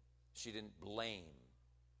 She didn't blame.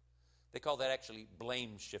 They call that actually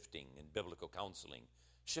blame shifting in biblical counseling.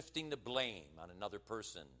 Shifting the blame on another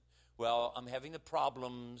person. Well, I'm having the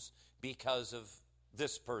problems because of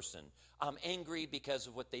this person. I'm angry because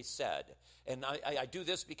of what they said. And I do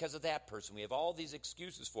this because of that person. We have all these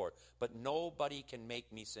excuses for it. But nobody can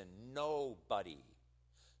make me sin. Nobody.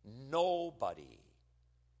 Nobody.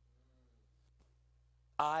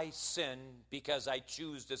 I sin because I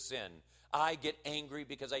choose to sin. I get angry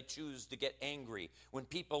because I choose to get angry. When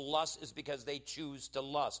people lust, it's because they choose to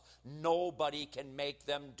lust. Nobody can make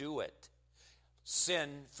them do it. Sin,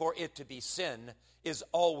 for it to be sin, is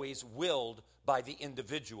always willed by the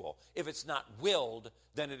individual. If it's not willed,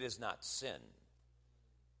 then it is not sin.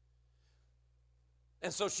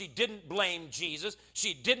 And so she didn't blame Jesus.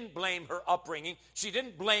 She didn't blame her upbringing. She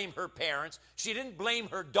didn't blame her parents. She didn't blame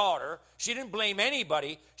her daughter. She didn't blame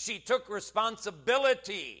anybody. She took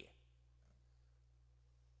responsibility.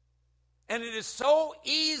 And it is so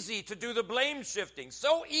easy to do the blame shifting.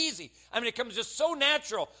 So easy. I mean, it comes just so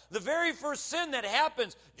natural. The very first sin that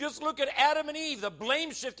happens, just look at Adam and Eve, the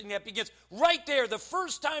blame shifting that begins right there. The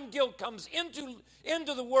first time guilt comes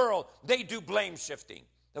into the world, they do blame shifting.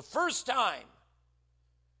 The first time.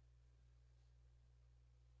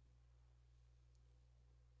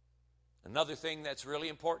 Another thing that's really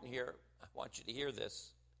important here, I want you to hear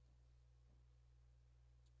this.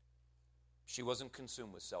 She wasn't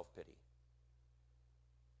consumed with self-pity.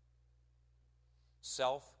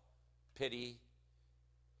 Self-pity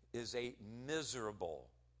is a miserable,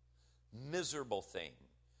 miserable thing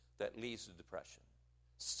that leads to depression.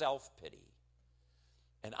 Self-pity.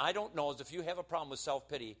 And I don't know, if you have a problem with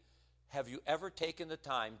self-pity, have you ever taken the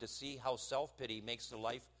time to see how self-pity makes the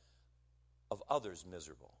life of others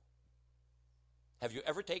miserable? Have you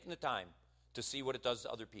ever taken the time to see what it does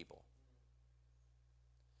to other people?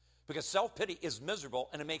 Because self-pity is miserable,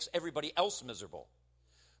 and it makes everybody else miserable.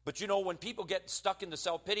 But you know, when people get stuck into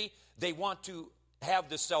self-pity, they want to have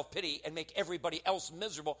this self-pity and make everybody else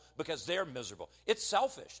miserable because they're miserable. It's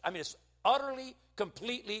selfish. I mean, it's utterly,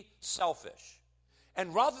 completely selfish.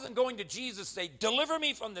 And rather than going to Jesus, say, deliver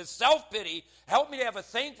me from this self-pity, help me to have a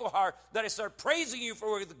thankful heart that I start praising you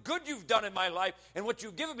for the good you've done in my life and what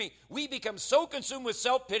you've given me. We become so consumed with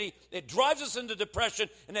self-pity, it drives us into depression.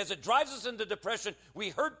 And as it drives us into depression, we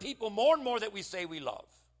hurt people more and more that we say we love.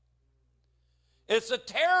 It's a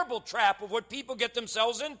terrible trap of what people get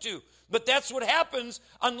themselves into. But that's what happens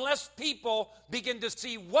unless people begin to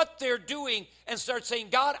see what they're doing and start saying,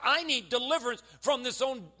 God, I need deliverance from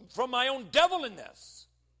my own devil in this.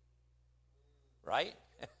 Right?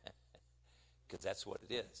 Because that's what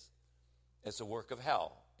it is. It's a work of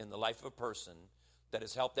hell. in the life of a person that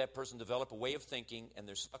has helped that person develop a way of thinking, and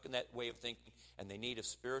they're stuck in that way of thinking, and they need a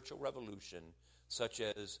spiritual revolution, such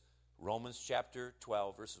as Romans chapter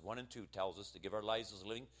 12, verses 1 and 2 tells us to give our lives as a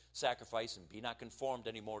living sacrifice and be not conformed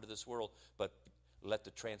anymore to this world, but let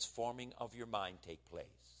the transforming of your mind take place.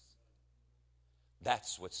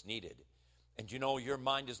 That's what's needed. And you know, your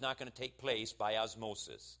mind is not going to take place by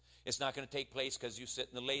osmosis. It's not going to take place because you sit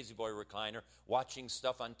in the lazy boy recliner watching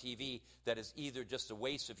stuff on TV that is either just a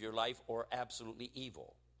waste of your life or absolutely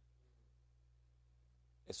evil.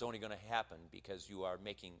 It's only going to happen because you are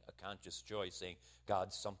making a conscious choice saying,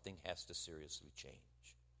 God, something has to seriously change.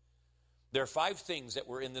 There are 5 things that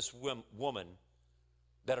were in this woman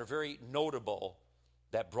that are very notable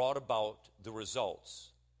that brought about the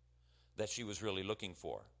results that she was really looking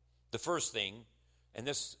for. The first thing, and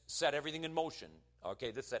this set everything in motion.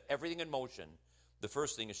 Okay, this set everything in motion. The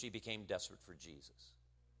first thing is she became desperate for Jesus.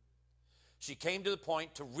 She came to the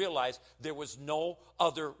point to realize there was no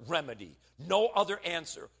other remedy, no other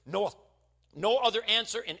answer, no other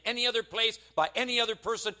answer in any other place, by any other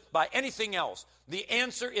person, by anything else. The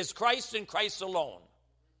answer is Christ and Christ alone.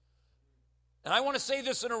 And I want to say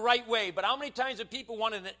this in a right way, but how many times have people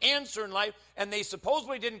wanted an answer in life and they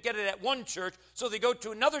supposedly didn't get it at one church, so they go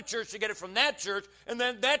to another church to get it from that church, and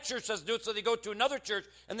then that church doesn't do it, so they go to another church,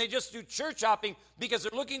 and they just do church hopping because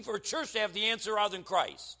they're looking for a church to have the answer rather than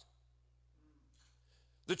Christ.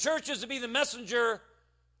 The church is to be the messenger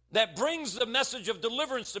that brings the message of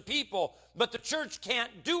deliverance to people, but the church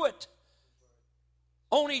can't do it.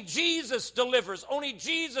 Only Jesus delivers. Only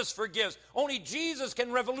Jesus forgives. Only Jesus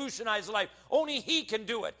can revolutionize life. Only He can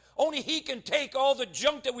do it. Only He can take all the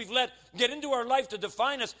junk that we've let get into our life to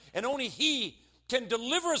define us, and only He can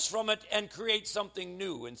deliver us from it and create something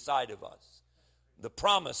new inside of us. The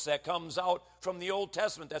promise that comes out from the Old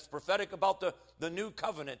Testament that's prophetic about the new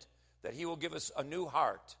covenant, that He will give us a new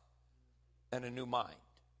heart and a new mind.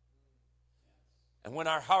 And when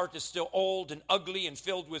our heart is still old and ugly and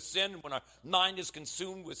filled with sin, when our mind is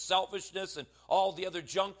consumed with selfishness and all the other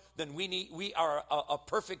junk, then we are a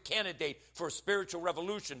perfect candidate for a spiritual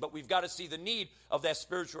revolution. But we've got to see the need of that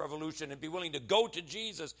spiritual revolution and be willing to go to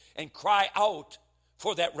Jesus and cry out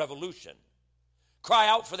for that revolution. Cry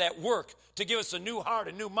out for that work to give us a new heart,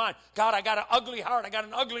 a new mind. God, I got an ugly heart. I got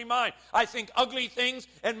an ugly mind. I think ugly things,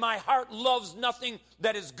 and my heart loves nothing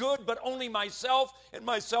that is good but only myself and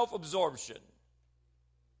my self-absorption.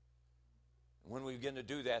 When we begin to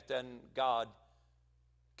do that, then God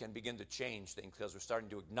can begin to change things because we're starting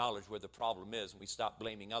to acknowledge where the problem is, and we stop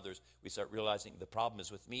blaming others. We start realizing the problem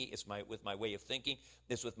is with me, it's with my way of thinking,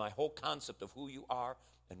 it's with my whole concept of who you are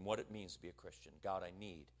and what it means to be a Christian. God, I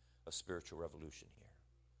need a spiritual revolution here.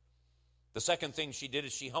 The second thing she did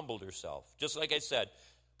is she humbled herself, just like I said.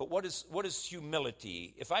 But what is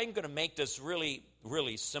humility? If I'm going to make this really,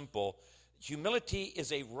 really simple, humility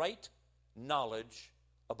is a right knowledge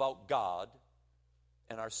about God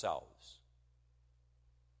and ourselves.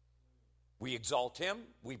 We exalt Him,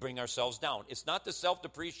 we bring ourselves down. It's not the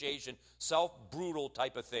self-depreciation, self-brutal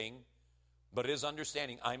type of thing, but it is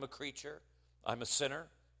understanding I'm a creature, I'm a sinner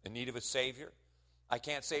in need of a Savior. I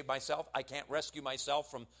can't save myself. I can't rescue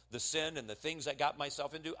myself from the sin and the things I got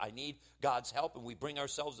myself into. I need God's help, and we bring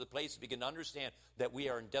ourselves to the place to begin to understand that we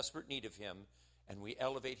are in desperate need of Him, and we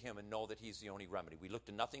elevate Him and know that He's the only remedy. We look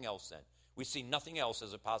to nothing else then. We see nothing else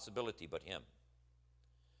as a possibility but Him.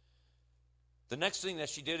 The next thing that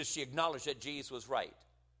she did is she acknowledged that Jesus was right.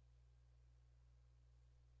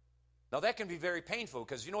 Now that can be very painful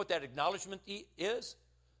because you know what that acknowledgement is?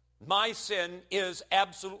 My sin is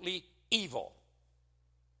absolutely evil.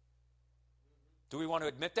 Do we want to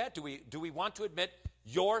admit that? Do we want to admit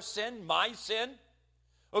your sin, my sin?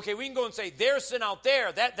 Okay, we can go and say their sin out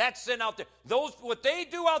there, that sin out there. What they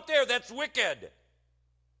do out there, that's wicked.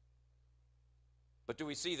 But do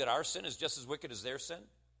we see that our sin is just as wicked as their sin?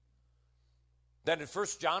 Then in 1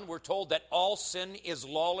 John, we're told that all sin is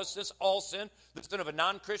lawlessness. All sin, the sin of a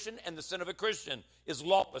non-Christian and the sin of a Christian, is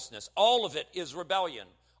lawlessness. All of it is rebellion.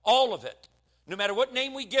 All of it. No matter what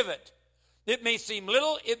name we give it. It may seem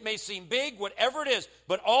little, it may seem big, whatever it is,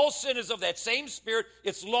 but all sin is of that same spirit.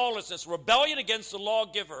 It's lawlessness, rebellion against the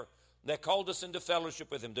lawgiver that called us into fellowship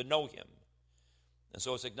with Him, to know Him. And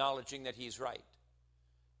so it's acknowledging that He's right,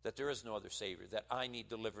 that there is no other Savior, that I need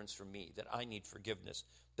deliverance from me, that I need forgiveness,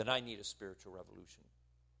 that I need a spiritual revolution.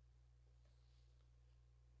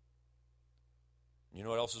 You know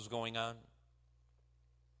what else is going on?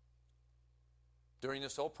 During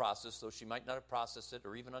this whole process, though she might not have processed it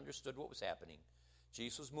or even understood what was happening,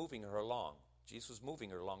 Jesus was moving her along. Jesus was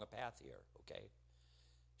moving her along a path here, okay?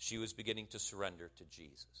 She was beginning to surrender to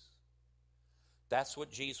Jesus. That's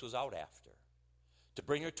what Jesus was out after. to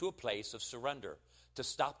bring her to a place of surrender, to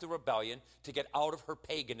stop the rebellion, to get out of her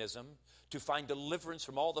paganism, to find deliverance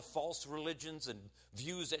from all the false religions and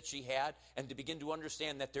views that she had, and to begin to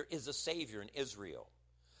understand that there is a Savior in Israel,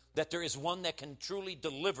 that there is one that can truly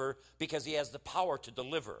deliver because he has the power to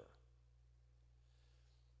deliver.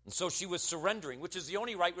 And so she was surrendering, which is the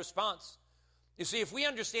only right response. You see, if we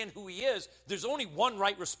understand who he is, there's only one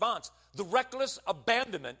right response: the reckless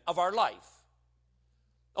abandonment of our life.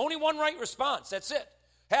 Only one right response, that's it.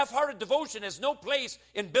 Half-hearted devotion has no place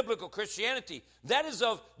in biblical Christianity. That is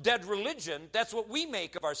of dead religion. That's what we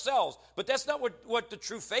make of ourselves. But that's not what the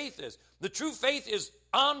true faith is. The true faith is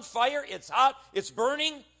on fire, it's hot, it's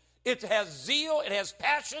burning, it has zeal, it has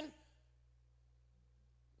passion.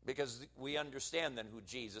 Because we understand then who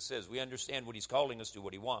Jesus is. We understand what he's calling us to,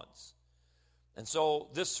 what he wants. And so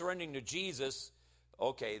this surrendering to Jesus,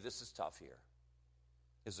 okay, this is tough here,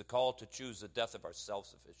 is the call to choose the death of our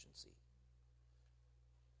self-sufficiency.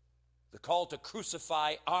 The call to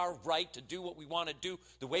crucify our right to do what we want to do,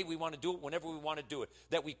 the way we want to do it, whenever we want to do it.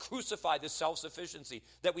 That we crucify this self-sufficiency.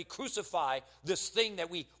 That we crucify this thing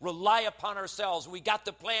that we rely upon ourselves. We got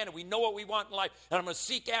the plan and we know what we want in life, and I'm going to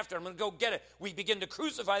seek after it, I'm going to go get it. We begin to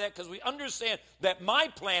crucify that because we understand that my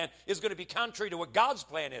plan is going to be contrary to what God's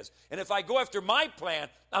plan is. And if I go after my plan,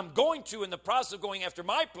 I'm going to, in the process of going after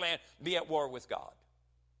my plan, be at war with God.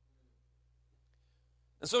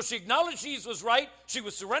 And so she acknowledged Jesus was right, she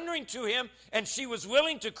was surrendering to him, and she was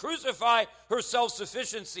willing to crucify her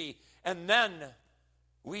self-sufficiency. And then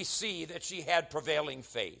we see that she had prevailing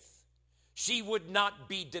faith. She would not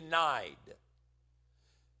be denied.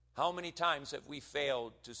 How many times have we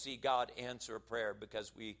failed to see God answer a prayer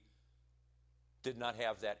because we did not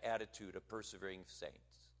have that attitude of persevering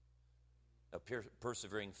saints, of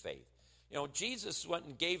persevering faith? You know, Jesus went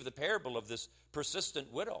and gave the parable of this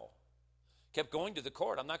persistent widow. Kept going to the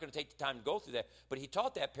court. I'm not going to take the time to go through that, but he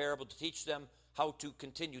taught that parable to teach them how to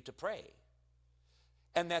continue to pray.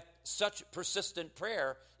 And that such persistent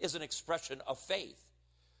prayer is an expression of faith,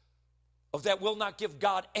 of that will not give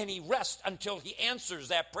God any rest until he answers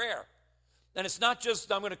that prayer. And it's not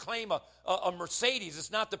just, I'm going to claim a Mercedes.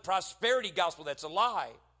 It's not the prosperity gospel. That's a lie.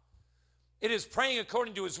 It is praying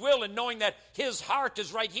according to his will and knowing that his heart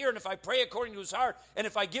is right here. And if I pray according to his heart, and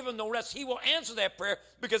if I give him no rest, he will answer that prayer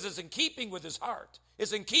because it's in keeping with his heart.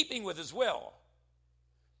 It's in keeping with his will.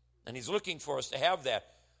 And he's looking for us to have that.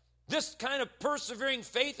 This kind of persevering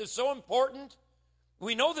faith is so important.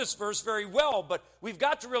 We know this verse very well, but we've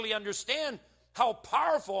got to really understand how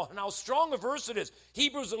powerful and how strong a verse it is.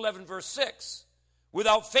 Hebrews 11, verse 6.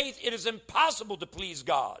 Without faith, it is impossible to please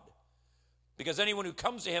God. Because anyone who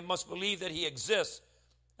comes to him must believe that he exists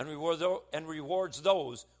and rewards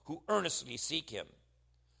those who earnestly seek him.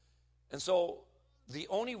 And so the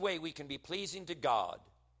only way we can be pleasing to God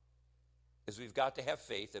is we've got to have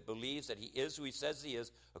faith that believes that he is who he says he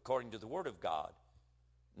is according to the word of God,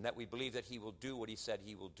 and that we believe that he will do what he said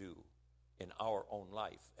he will do in our own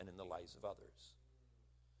life and in the lives of others.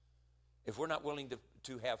 If we're not willing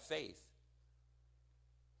to have faith,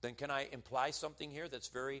 then can I imply something here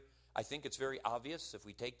that's I think it's very obvious, if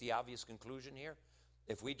we take the obvious conclusion here,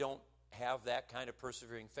 if we don't have that kind of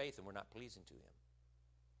persevering faith, then we're not pleasing to him.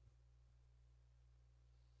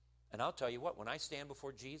 And I'll tell you what, when I stand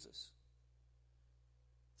before Jesus,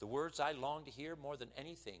 the words I long to hear more than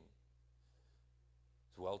anything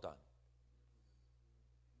is well done.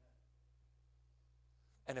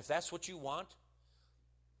 And if that's what you want,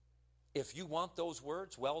 if you want those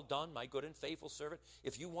words, well done, my good and faithful servant,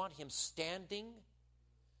 if you want him standing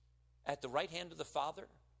at the right hand of the Father,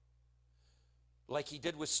 like he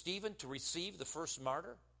did with Stephen to receive the first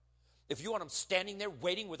martyr, if you want him standing there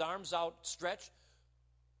waiting with arms outstretched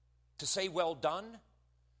to say well done,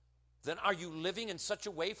 then are you living in such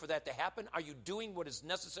a way for that to happen? Are you doing what is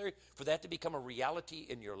necessary for that to become a reality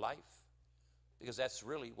in your life? Because that's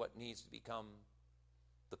really what needs to become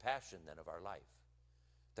the passion then of our life.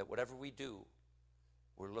 That whatever we do,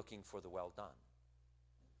 we're looking for the well done.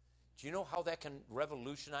 Do you know how that can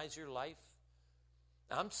revolutionize your life?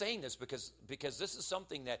 I'm saying this because this is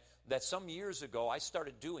something that some years ago I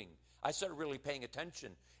started doing. I started really paying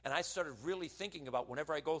attention, and I started really thinking about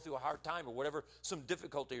whenever I go through a hard time or whatever, some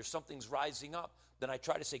difficulty or something's rising up, then I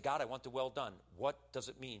try to say, God, I want the well done. What does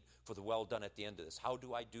it mean for the well done at the end of this? How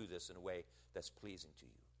do I do this in a way that's pleasing to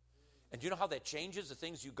you? And do you know how that changes the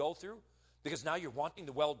things you go through? Because now you're wanting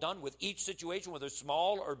the well done with each situation, whether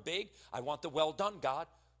small or big. I want the well done, God.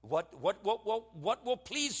 What will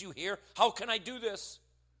please you here? How can I do this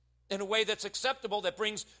in a way that's acceptable, that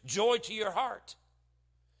brings joy to your heart?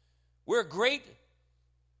 Where great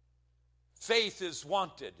faith is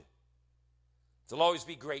wanted, there'll always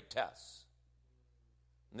be great tests.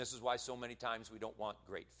 And this is why so many times we don't want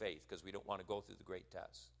great faith, because we don't want to go through the great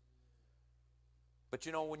tests. But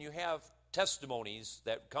you know, when you have testimonies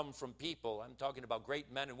that come from people, I'm talking about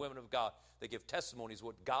great men and women of God that give testimonies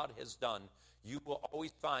what God has done, you will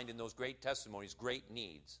always find in those great testimonies great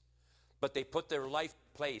needs. But they put their life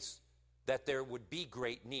in place that there would be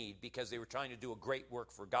great need because they were trying to do a great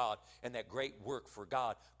work for God, and that great work for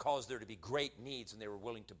God caused there to be great needs, and they were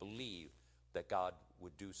willing to believe that God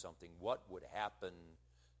would do something. What would happen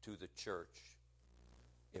to the church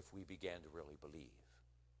if we began to really believe?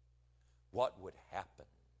 What would happen?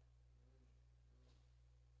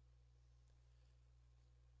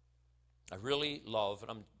 I really love,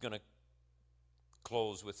 and I'm going to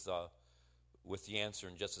close with the answer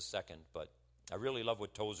in just a second, but I really love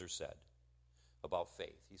what Tozer said about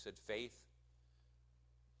faith. He said, faith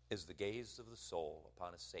is the gaze of the soul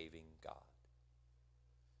upon a saving God.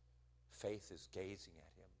 Faith is gazing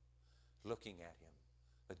at him, looking at him,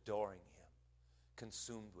 adoring him,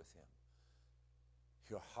 consumed with him.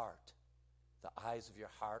 Your heart, the eyes of your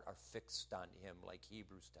heart are fixed on him, like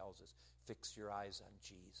Hebrews tells us. Fix your eyes on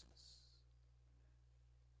Jesus.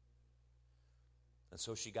 And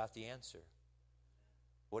so she got the answer.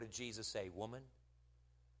 What did Jesus say? Woman,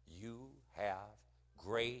 you have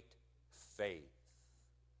great faith.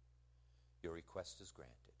 Your request is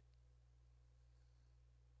granted.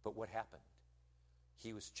 But what happened?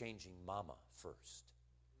 He was changing mama first.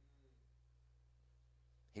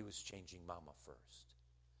 He was changing mama first.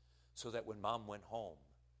 So that when mom went home,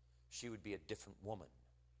 she would be a different woman.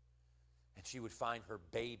 And she would find her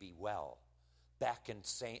baby well, back in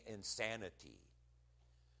sanity.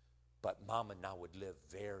 But mama now would live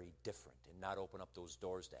very different and not open up those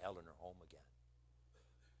doors to hell in her home again.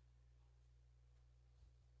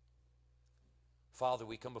 Father,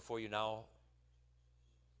 we come before you now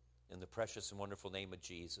in the precious and wonderful name of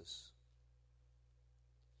Jesus.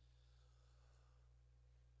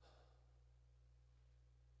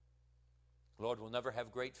 Lord, we'll never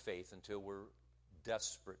have great faith until we're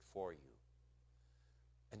desperate for you,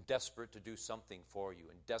 and desperate to do something for you,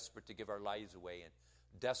 and desperate to give our lives away, and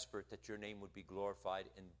desperate that your name would be glorified,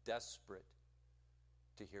 and desperate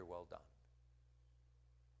to hear well done.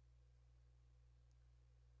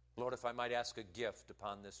 Lord, if I might ask a gift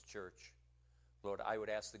upon this church, Lord, I would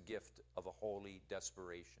ask the gift of a holy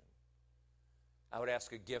desperation. I would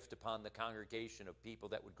ask a gift upon the congregation of people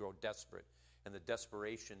that would grow desperate, and the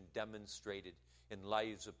desperation demonstrated in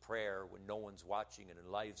lives of prayer when no one's watching, and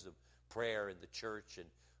in lives of prayer in the church, and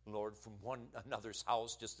Lord, from one another's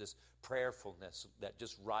house, just this prayerfulness that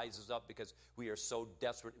just rises up because we are so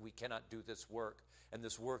desperate we cannot do this work. And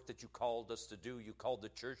this work that you called us to do, you called the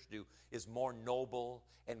church to do, is more noble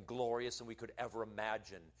and glorious than we could ever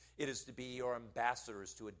imagine. It is to be your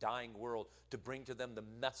ambassadors to a dying world, to bring to them the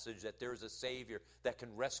message that there is a Savior that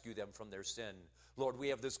can rescue them from their sin. Lord, we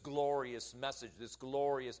have this glorious message, this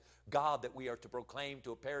glorious God that we are to proclaim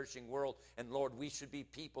to a perishing world. And Lord, we should be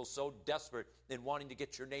people so desperate in wanting to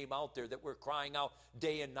get your name out there that we're crying out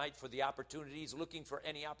day and night for the opportunities, looking for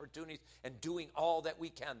any opportunities, and doing all that we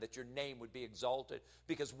can that your name would be exalted.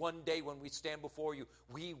 Because one day when we stand before you,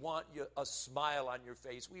 we want a smile on your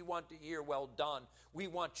face. We want to hear well done. We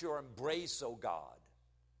want your embrace, oh God.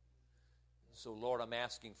 So Lord, I'm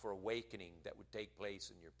asking for awakening that would take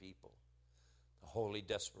place in your people. A holy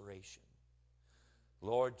desperation.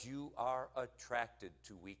 Lord, you are attracted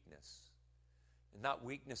to weakness. And not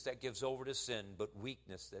weakness that gives over to sin, but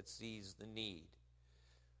weakness that sees the need.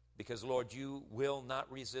 Because, Lord, you will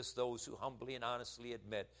not resist those who humbly and honestly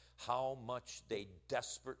admit how much they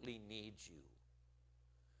desperately need you.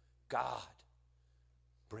 God,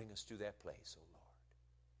 bring us to that place, oh Lord.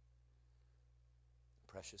 In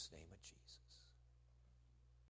the precious name of Jesus.